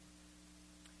God.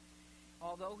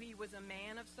 Although he was a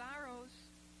man of sorrows,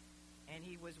 and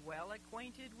he was well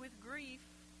acquainted with grief,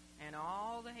 and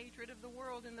all the hatred of the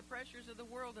world, and the pressures of the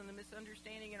world, and the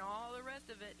misunderstanding, and all the rest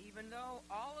of it, even though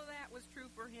all of that was true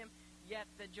for him, yet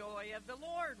the joy of the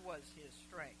Lord was his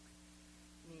strength.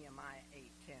 Nehemiah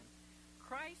 8:10.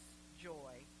 Christ's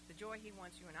joy, the joy he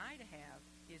wants you and I to have,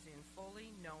 is in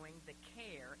fully knowing the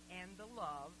care and the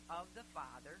love of the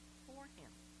Father for him.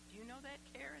 Do you know that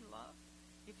care and love?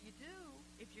 If you do,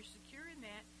 if you're secure in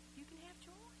that, you can have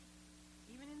joy,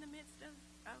 even in the midst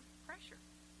of pressure.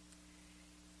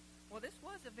 Well, this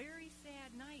was a very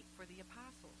sad night for the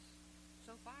apostles.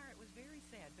 So far, it was very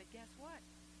sad. But guess what?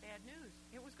 Bad news.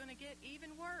 It was going to get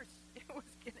even worse. It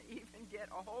was going to even get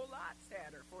a whole lot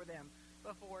sadder for them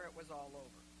before it was all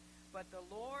over. But the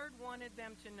Lord wanted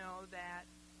them to know that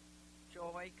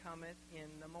joy cometh in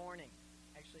the morning.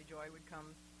 Actually, joy would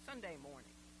come Sunday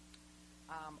morning.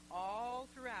 All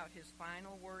throughout his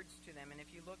final words to them, and if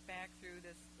you look back through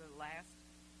the last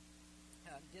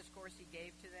discourse he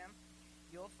gave to them,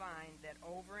 you'll find that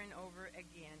over and over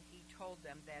again he told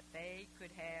them that they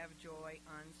could have joy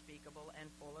unspeakable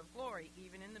and full of glory,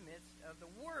 even in the midst of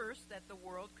the worst that the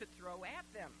world could throw at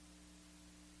them,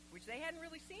 which they hadn't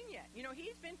really seen yet. You know,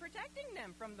 he's been protecting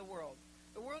them from the world.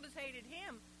 The world has hated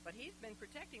him, but he's been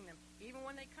protecting them. Even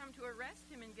when they come to arrest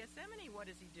him in Gethsemane, what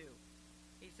does he do?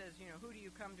 He says, you know, who do you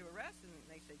come to arrest? And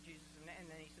they say, Jesus. And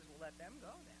then he says, well, let them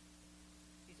go then.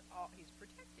 He's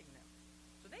protecting them.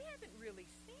 So they haven't really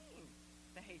seen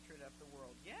the hatred of the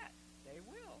world yet. They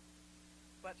will.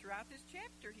 But throughout this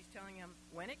chapter, he's telling them,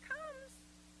 when it comes,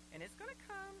 and it's going to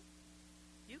come,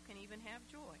 you can even have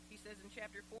joy. He says in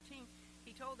chapter 14,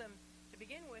 he told them, to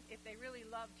begin with, if they really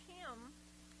loved him,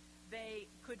 they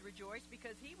could rejoice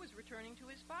because he was returning to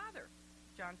his Father.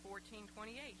 John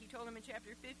 14:28. He told them in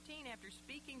chapter 15, after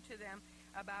speaking to them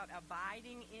about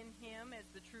abiding in him as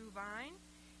the true vine,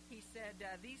 he said,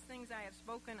 these things I have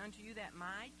spoken unto you, that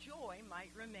my joy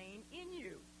might remain in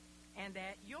you, and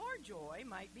that your joy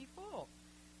might be full.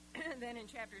 Then in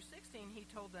chapter 16, he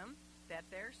told them that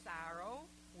their sorrow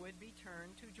would be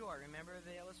turned to joy. Remember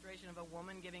the illustration of a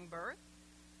woman giving birth?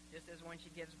 Just as when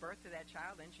she gives birth to that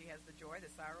child, then she has the joy, the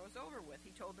sorrow is over with.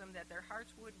 He told them that their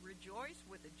hearts would rejoice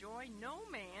with a joy no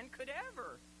man could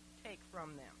ever take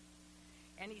from them.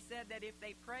 And he said that if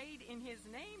they prayed in his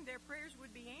name, their prayers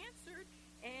would be answered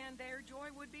and their joy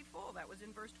would be full. That was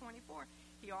in verse 24.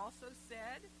 He also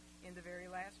said in the very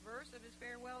last verse of his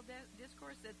farewell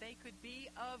discourse that they could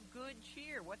be of good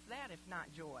cheer. What's that if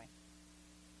not joy?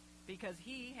 Because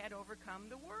he had overcome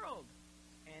the world.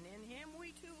 And in him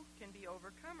we too can be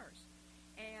overcomers.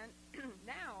 And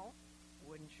now,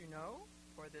 wouldn't you know,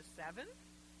 for the seventh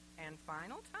and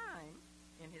final time,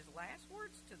 in his last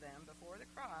words to them before the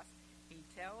cross, he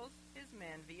tells his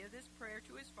men via this prayer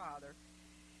to his Father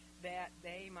that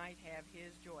they might have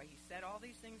his joy. He said all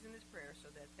these things in this prayer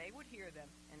so that they would hear them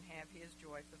and have his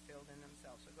joy fulfilled in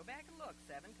themselves. So go back and look.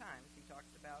 7 times he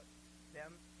talks about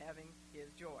them having his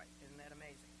joy. Isn't that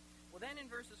amazing? Well, then in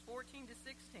verses 14 to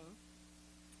 16,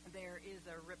 there is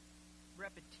a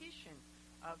repetition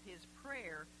of his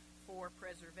prayer for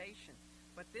preservation.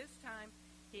 But this time,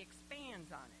 he expands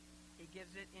on it. He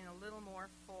gives it in a little more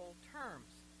full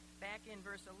terms. Back in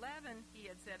verse 11, he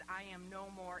had said, I am no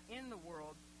more in the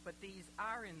world, but these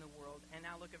are in the world. And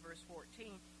now look at verse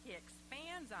 14. He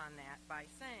expands on that by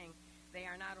saying, they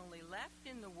are not only left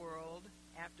in the world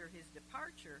after his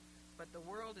departure, but the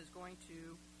world is going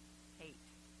to hate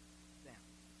them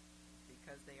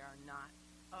because they are not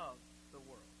of the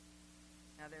world.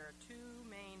 Now there are 2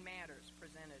 main matters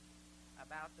presented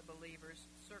about the believer's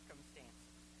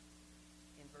circumstances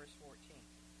in verse 14.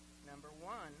 Number 1,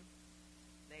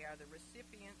 they are the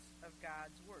recipients of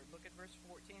God's word. Look at verse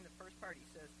 14. The first part, he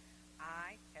says,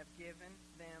 I have given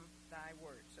them thy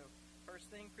word. So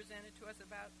first thing presented to us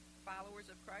about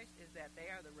followers of Christ is that they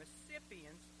are the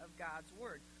recipients of God's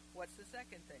word. What's the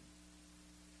second thing?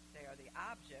 They are the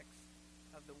objects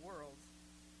of the world's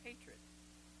hatred.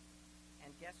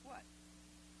 And guess what?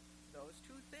 Those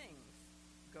 2 things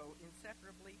go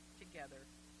inseparably together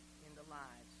in the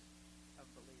lives of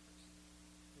believers.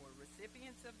 We're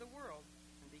recipients of the word,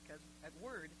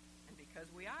 and because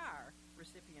we are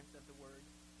recipients of the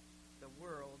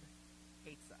world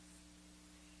hates us.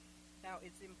 Now,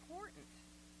 it's important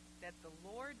that the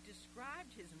Lord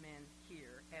described his men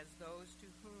here as those to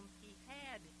whom he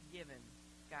had given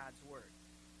God's word.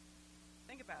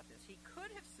 Think about this. He could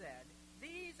have said,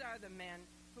 these are the men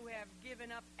who have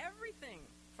given up everything,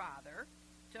 Father,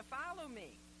 to follow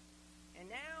me. And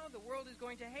now the world is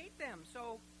going to hate them.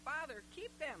 So, Father,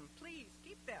 keep them. Please,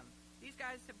 keep them. These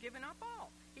guys have given up all.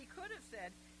 He could have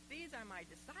said, these are my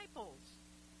disciples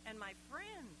and my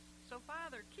friends. So,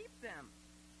 Father, keep them.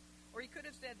 Or he could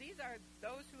have said, these are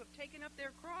those who have taken up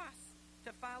their cross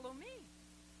to follow me.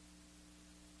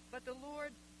 But the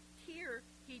Lord here,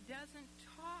 he doesn't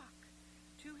talk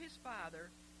to his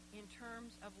Father in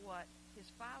terms of what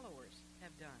his followers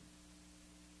have done.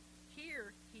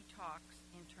 Here, he talks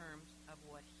in terms of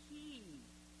what he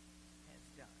has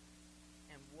done.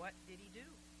 And what did he do?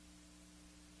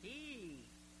 He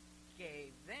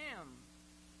gave them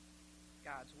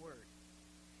God's word.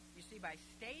 You see, by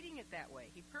stating it that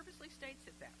way, he purposely states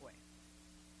it that way.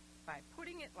 By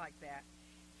putting it like that,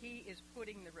 he is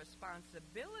putting the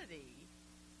responsibility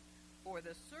for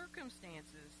the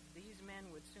circumstances these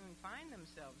men would soon find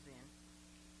themselves in,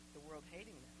 the world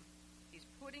hating them. He's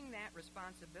putting that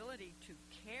responsibility to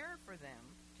care for them,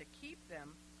 to keep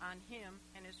them, on him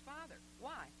and his Father.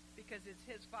 Why? Because it's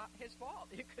his fault,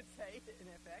 you could say, in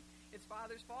effect. It's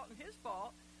Father's fault and his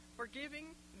fault for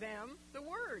giving them the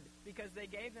Word. Because they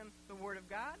gave them the Word of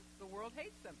God, the world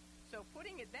hates them. So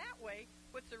putting it that way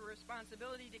puts the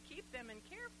responsibility to keep them and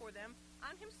care for them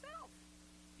on himself.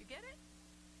 You get it?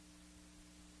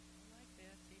 I like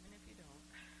this, even if you don't.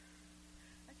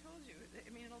 I told you. I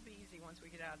mean, it'll be easy once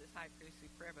we get out of this high priestly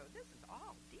prayer, but this is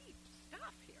all deep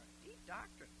stuff here, deep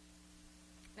doctrine.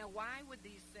 Now, why would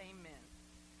these same men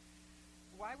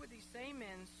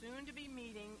soon to be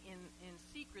meeting in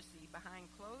secrecy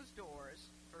behind closed doors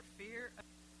for fear of...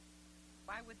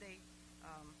 Why would they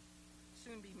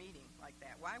soon be meeting like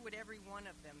that? Why would every one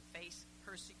of them face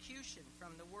persecution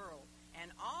from the world?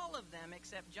 And all of them,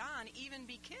 except John, even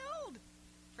be killed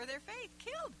for their faith.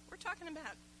 Killed. We're talking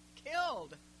about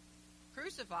killed.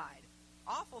 Crucified.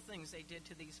 Awful things they did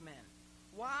to these men.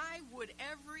 Why would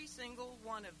every single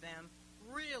one of them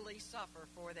really suffer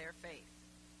for their faith?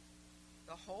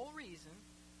 The whole reason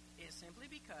is simply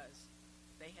because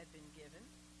they had been given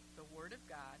the Word of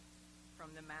God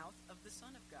from the mouth of the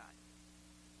Son of God.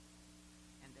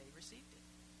 And they received it.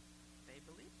 They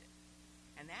believed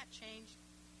it. And that changed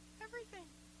everything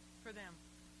for them.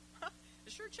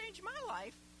 It sure changed my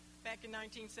life back in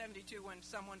 1972 when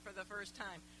someone for the first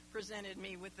time presented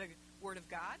me with the Word of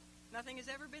God. Nothing has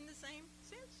ever been the same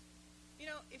since. You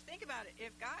know, if think about it,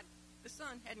 if God, the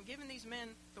Son, hadn't given these men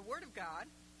the Word of God,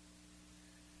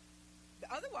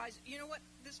 otherwise, you know what,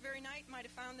 this very night might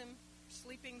have found them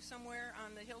sleeping somewhere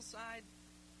on the hillside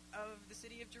of the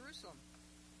city of Jerusalem,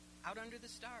 out under the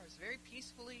stars, very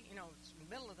peacefully. You know, it's the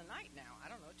middle of the night now. I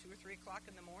don't know, 2 or 3 o'clock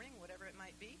in the morning, whatever it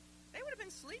might be. They would have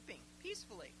been sleeping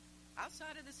peacefully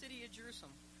outside of the city of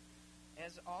Jerusalem,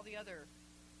 as all the other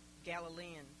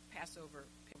Galilean Passover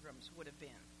pilgrims would have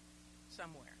been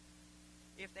somewhere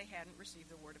if they hadn't received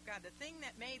the Word of God. The thing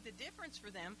that made the difference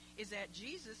for them is that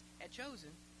Jesus had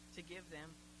chosen to give them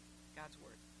God's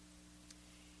Word.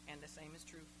 And the same is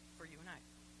true for you and I.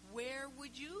 Where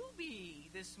would you be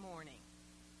this morning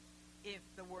if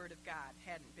the Word of God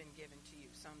hadn't been given to you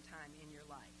sometime in your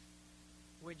life?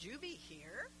 Would you be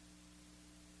here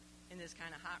in this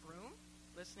kind of hot room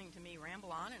listening to me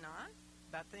ramble on and on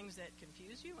about things that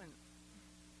confuse you? And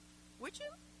would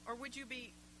you? Or would you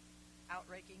be out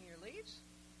raking your leaves,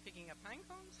 picking up pine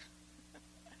cones,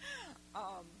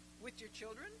 with your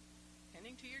children,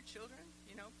 tending to your children,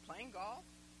 you know, playing golf?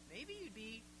 Maybe you'd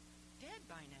be dead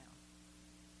by now.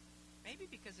 Maybe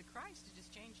because of Christ, it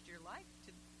just changed your life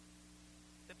to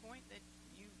the point that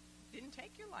you didn't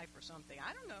take your life or something.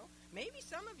 I don't know. Maybe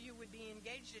some of you would be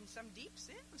engaged in some deep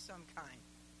sin of some kind.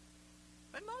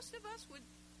 But most of us would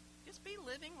just be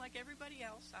living like everybody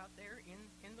else out there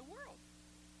in the world.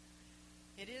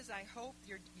 It is, I hope,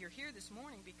 you're here this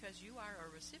morning because you are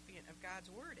a recipient of God's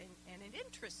Word, and it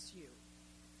interests you.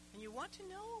 And you want to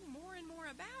know more and more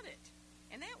about it.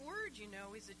 And that Word, you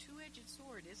know, is a two-edged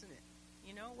sword, isn't it?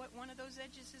 You know what one of those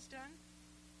edges has done?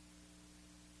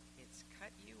 It's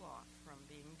cut you off from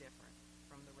being different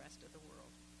from the rest of the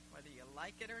world. Whether you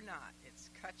like it or not, it's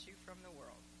cut you from the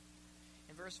world.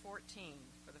 In verse 14,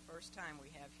 for the first time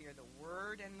we have here the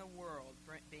Word and the world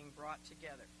being brought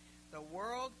together. The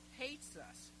world hates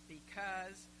us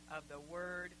because of the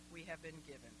Word we have been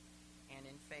given, and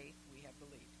in faith we have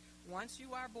believed. Once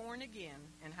you are born again,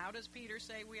 and how does Peter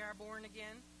say we are born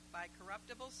again? By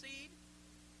corruptible seed?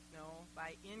 No,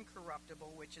 by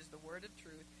incorruptible, which is the word of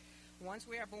truth. Once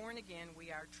we are born again, we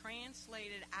are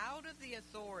translated out of the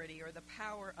authority or the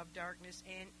power of darkness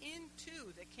and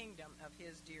into the kingdom of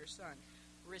his dear Son.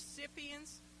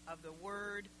 Recipients of the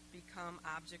Word become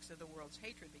objects of the world's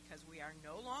hatred because we are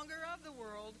no longer of the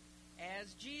world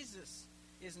as Jesus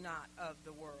is not of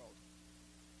the world.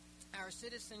 Our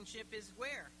citizenship is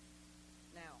where?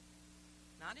 Now,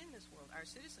 not in this world. Our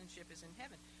citizenship is in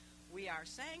heaven. We are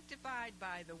sanctified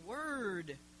by the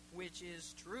Word, which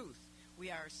is truth.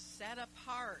 We are set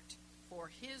apart for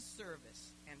His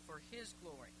service and for His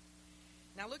glory.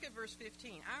 Now look at verse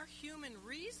 15. Our human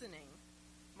reasoning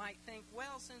might think,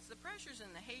 well, since the pressures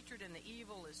and the hatred and the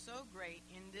evil is so great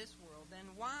in this world, then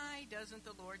why doesn't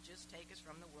the Lord just take us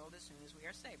from the world as soon as we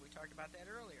are saved? We talked about that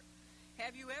earlier.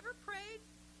 Have you ever prayed?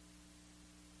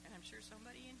 And I'm sure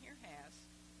somebody in here has,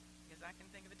 because I can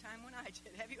think of a time when I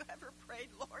did. Have you ever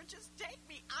prayed, Lord, just take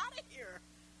me out of here?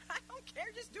 I don't care,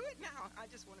 just do it now.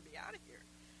 I just want to be out of here.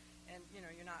 And, you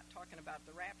know, you're not talking about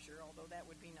the rapture, although that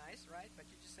would be nice, right? But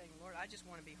you're just saying, Lord, I just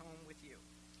want to be home with you.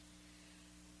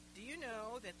 Do you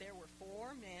know that there were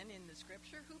 4 men in the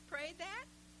Scripture who prayed that?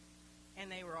 And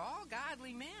they were all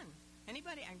godly men.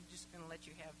 Anybody? I'm just going to let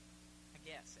you have a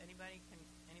guess. Anybody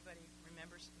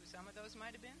remember who some of those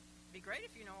might have been? It'd be great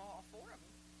if you know all 4 of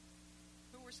them.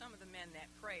 Who were some of the men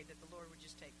that prayed that the Lord would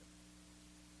just take them?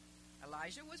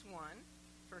 Elijah was one,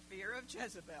 for fear of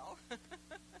Jezebel.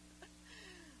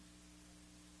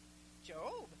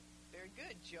 Job. very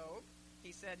good, Job.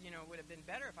 He said, it would have been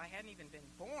better if I hadn't even been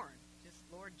born.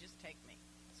 Lord, just take me.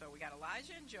 So we got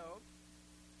Elijah and Job.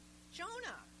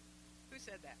 Jonah. Who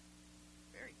said that?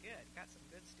 Very good. Got some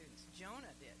good students.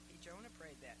 Jonah did. Jonah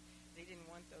prayed that. They didn't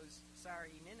want those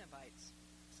sorry Ninevites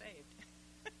saved.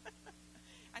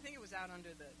 I think it was out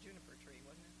under the juniper tree,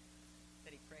 wasn't it?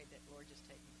 That he prayed that, Lord, just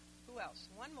take me. Who else?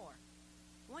 One more.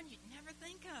 One you'd never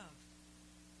think of.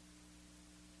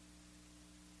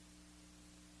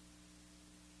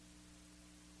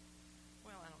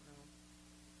 Well, I don't know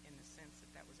in the sense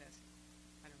that was asking.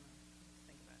 I don't know.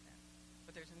 Think about that.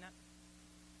 But there's enough.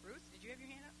 Ruth, did you have your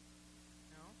hand up?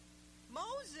 No.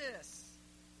 Moses.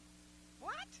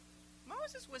 What?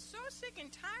 Moses was so sick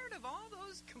and tired of all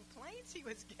those complaints he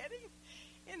was getting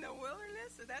in the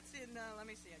wilderness. So that's in, let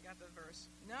me see, I got the verse.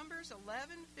 Numbers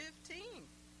 11:15.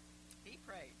 He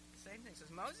prayed. Same thing. It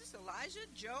says Moses, Elijah,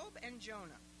 Job, and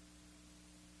Jonah.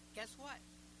 Guess what?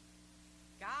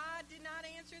 God did not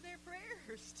answer their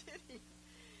prayers, did he?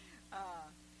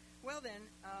 Well then,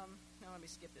 now let me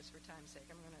skip this for time's sake.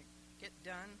 I'm going to get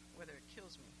done whether it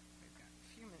kills me. We've got a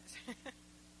few minutes.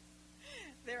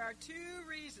 There are two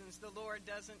reasons the Lord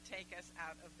doesn't take us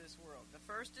out of this world. The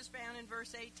first is found in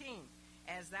verse 18.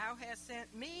 As thou hast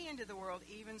sent me into the world,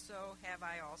 even so have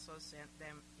I also sent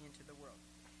them into the world.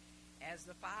 As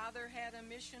the Father had a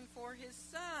mission for his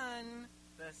Son,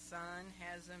 the Son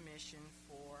has a mission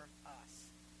for us.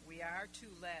 We are to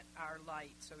let our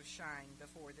light so shine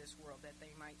before this world that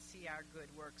they might see our good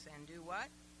works and do what?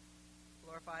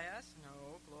 Glorify us?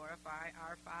 No, glorify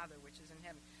our Father which is in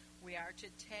heaven. We are to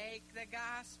take the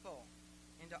gospel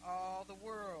into all the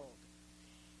world.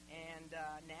 And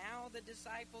now the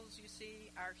disciples, you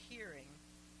see, are hearing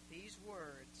these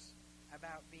words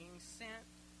about being sent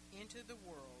into the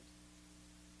world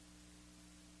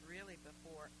really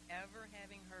before ever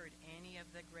having heard any of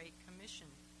the Great Commission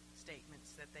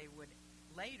statements that they would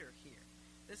later hear.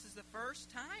 This is the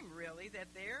first time, really, that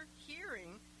they're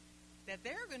hearing that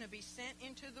they're going to be sent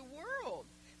into the world.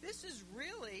 This is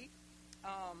really,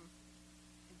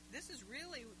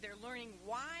 they're learning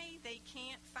why they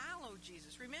can't follow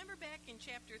Jesus. Remember back in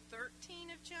chapter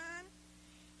 13 of John?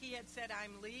 He had said,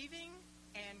 I'm leaving,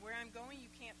 and where I'm going, you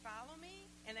can't follow me.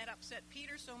 And that upset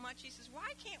Peter so much, he says,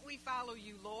 why can't we follow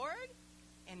you, Lord?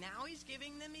 And now he's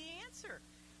giving them the answer.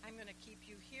 I'm going to keep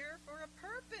you here for a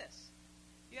purpose.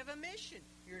 You have a mission.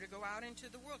 You're to go out into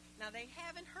the world. Now, they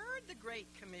haven't heard the Great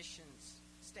Commission's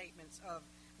statements of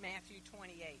Matthew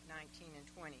 28, 19 and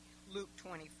 20, Luke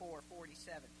 24,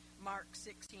 47, Mark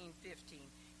 16, 15,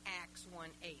 Acts 1,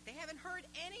 8. They haven't heard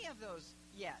any of those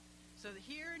yet. So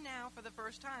here now, for the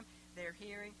first time, they're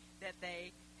hearing that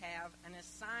they have an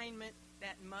assignment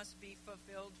that must be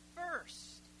fulfilled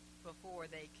first before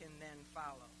they can then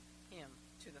follow him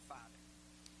to the Father.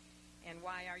 And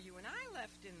why are you and I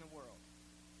left in the world?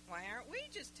 Why aren't we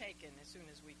just taken as soon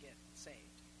as we get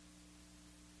saved?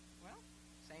 Well,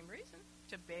 same reason.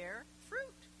 To bear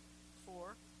fruit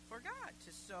for God.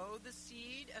 To sow the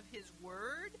seed of his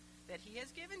word that he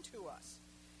has given to us.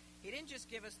 He didn't just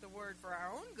give us the word for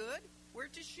our own good. We're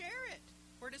to share it.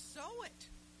 We're to sow it.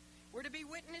 We're to be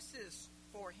witnesses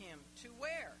for him. To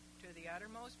where? To the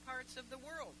uttermost parts of the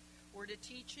world. We're to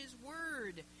teach his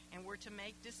word. And we're to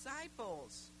make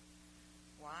disciples.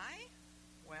 Why?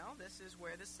 Well, this is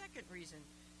where the second reason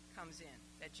comes in,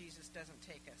 that Jesus doesn't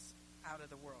take us out of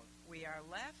the world. We are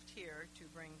left here to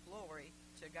bring glory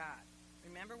to God.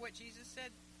 Remember what Jesus said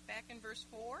back in verse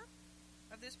 4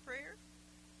 of this prayer?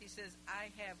 He says, I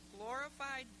have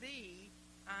glorified thee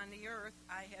on the earth.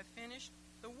 I have finished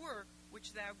the work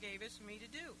which thou gavest me to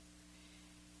do.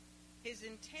 His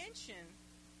intention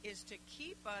is to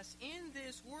keep us in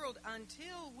this world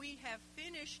until we have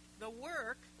finished the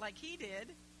work, like he did,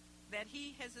 that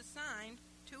he has assigned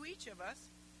to each of us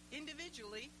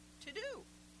individually to do.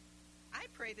 I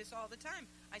pray this all the time.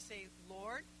 I say,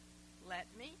 Lord, let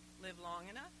me live long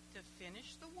enough to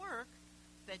finish the work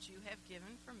that you have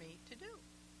given for me to do.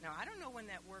 Now, I don't know when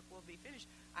that work will be finished.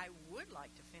 I would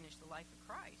like to finish the life of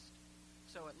Christ.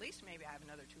 So at least maybe I have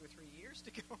another 2 or 3 years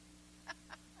to go.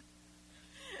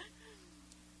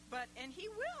 And he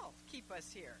will keep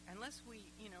us here unless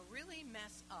we, really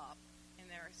mess up. And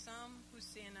there are some who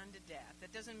sin unto death.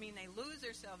 That doesn't mean they lose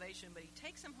their salvation, but he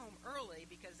takes them home early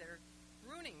because they're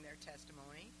ruining their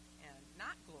testimony and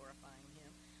not glorifying him.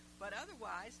 But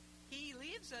otherwise, he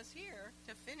leaves us here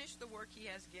to finish the work he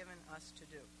has given us to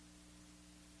do.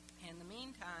 In the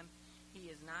meantime, he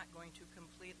is not going to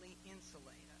completely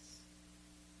insulate us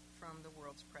from the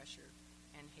world's pressure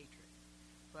and hatred.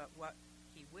 But what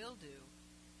he will do,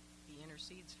 he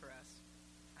intercedes for us.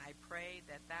 I pray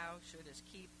that thou shouldest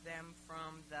keep them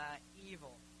from the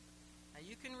evil. Now,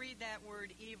 you can read that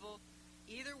word evil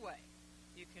either way.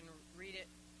 You can read it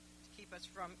to keep us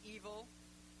from evil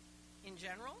in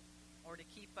general or to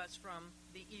keep us from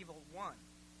the evil one.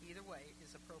 Either way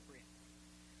is appropriate.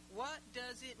 What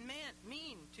does it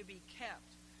mean to be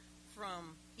kept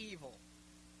from evil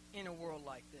in a world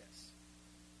like this?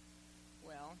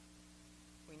 Well,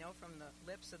 we know from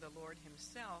the lips of the Lord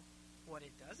himself what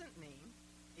it doesn't mean.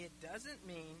 It doesn't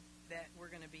mean that we're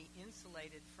going to be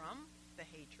insulated from the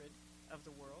hatred of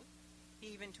the world.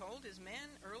 He even told his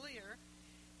men earlier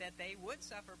that they would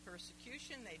suffer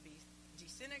persecution, they'd be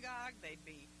desynagogued, they'd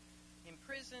be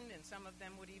imprisoned, and some of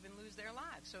them would even lose their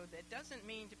lives. So that doesn't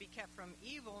mean to be kept from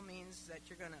evil means that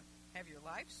you're going to have your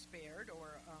life spared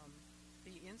or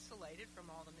be insulated from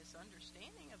all the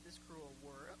misunderstanding of this cruel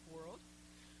world.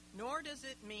 Nor does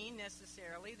it mean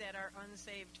necessarily that our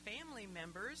unsaved family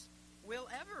members will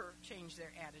ever change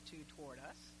their attitude toward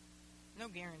us. No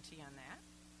guarantee on that.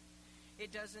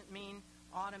 It doesn't mean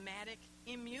automatic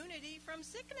immunity from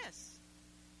sickness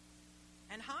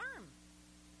and harm.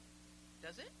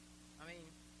 Does it? I mean,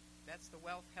 that's the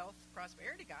wealth, health,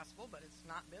 prosperity gospel, but it's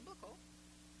not biblical.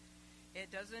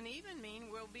 It doesn't even mean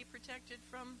we'll be protected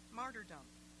from martyrdom.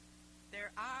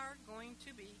 There are going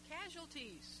to be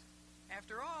casualties.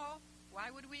 After all,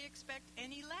 why would we expect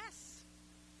any less?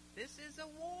 This is a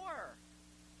war,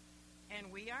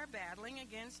 and we are battling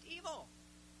against evil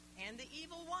and the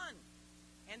evil one,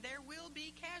 and there will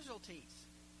be casualties.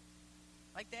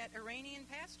 Like that Iranian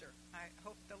pastor. I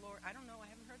hope the Lord, I don't know, I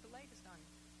haven't heard the latest on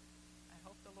him. I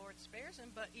hope the Lord spares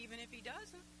him, but even if he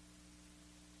doesn't,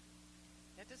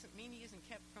 that doesn't mean he isn't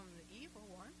kept from the evil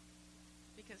one,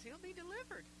 because he'll be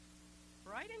delivered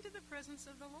right into the presence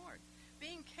of the Lord.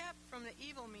 Being kept from the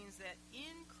evil means that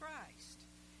in Christ,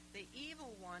 the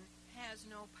evil one has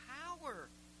no power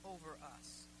over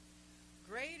us.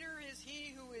 Greater is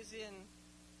he who is in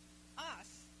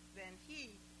us than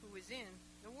he who is in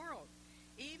the world.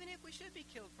 Even if we should be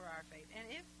killed for our faith, and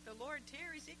if the Lord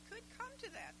tarries, it could come to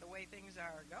that, the way things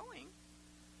are going.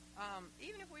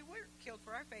 Even if we were killed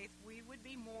for our faith, we would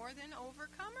be more than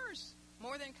overcomers,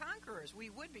 more than conquerors. We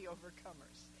would be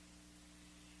overcomers.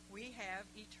 We have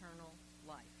eternal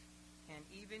life, and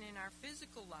even in our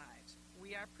physical lives,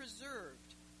 we are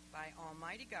preserved by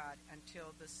Almighty God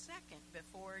until the second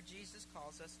before Jesus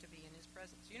calls us to be in his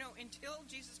presence. You know, until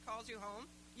Jesus calls you home,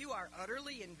 you are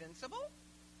utterly invincible.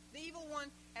 The evil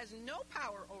one has no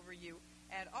power over you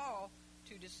at all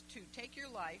to take your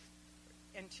life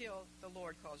until the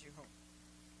Lord calls you home.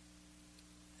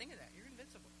 Think of that. You're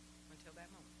invincible until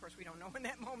that moment. Of course, we don't know when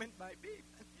that moment might be.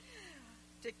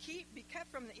 To be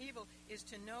kept from the evil is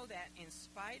to know that in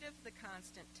spite of the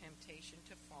constant temptation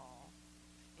to fall,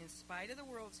 in spite of the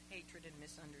world's hatred and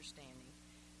misunderstanding,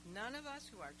 none of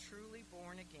us who are truly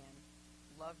born again,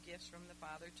 love gifts from the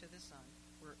Father to the Son,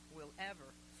 will ever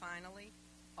finally,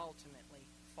 ultimately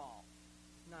fall.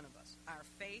 None of us. Our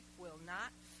faith will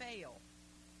not fail.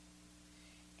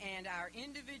 And our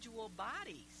individual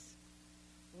bodies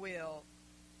will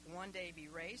one day be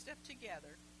raised up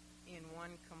together in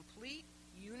one complete,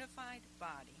 unified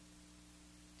body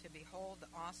to behold the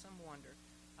awesome wonder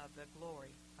of the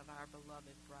glory of our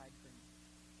beloved bridegroom.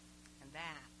 And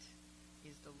that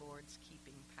is the Lord's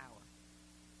keeping power.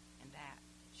 And that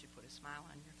should put a smile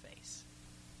on your face.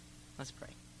 Let's pray.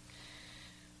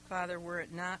 Father, were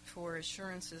it not for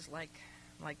assurances like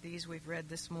these we've read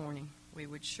this morning, we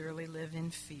would surely live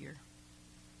in fear.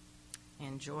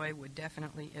 And joy would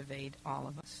definitely evade all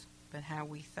of us. But how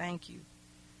we thank you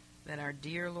that our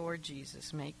dear Lord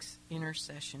Jesus makes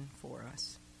intercession for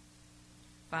us.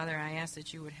 Father, I ask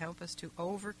that you would help us to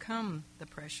overcome the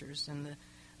pressures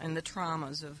and the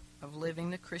traumas of living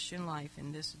the Christian life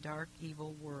in this dark,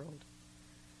 evil world.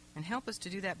 And help us to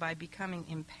do that by becoming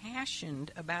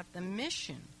impassioned about the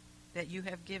mission that you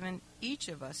have given each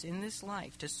of us in this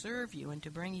life to serve you and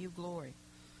to bring you glory.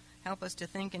 Help us to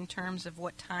think in terms of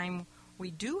what time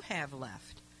we do have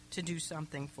left to do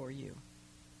something for you,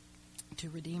 to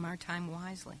redeem our time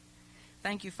wisely.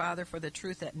 Thank you, Father, for the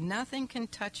truth that nothing can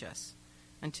touch us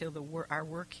until our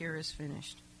work here is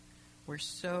finished. We're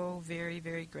so very,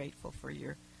 very grateful for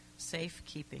your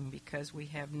safekeeping because we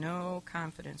have no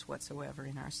confidence whatsoever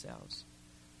in ourselves.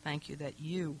 Thank you that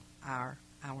you are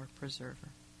our preserver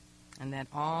and that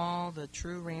all the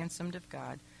true ransomed of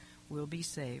God will be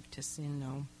saved to sin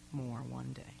no more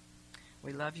one day.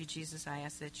 We love you, Jesus. I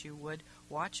ask that you would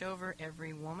watch over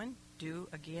every woman. Do,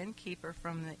 again, keep her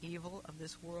from the evil of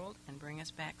this world and bring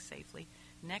us back safely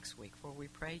next week, for we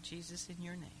pray, Jesus, in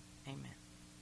your name. Amen.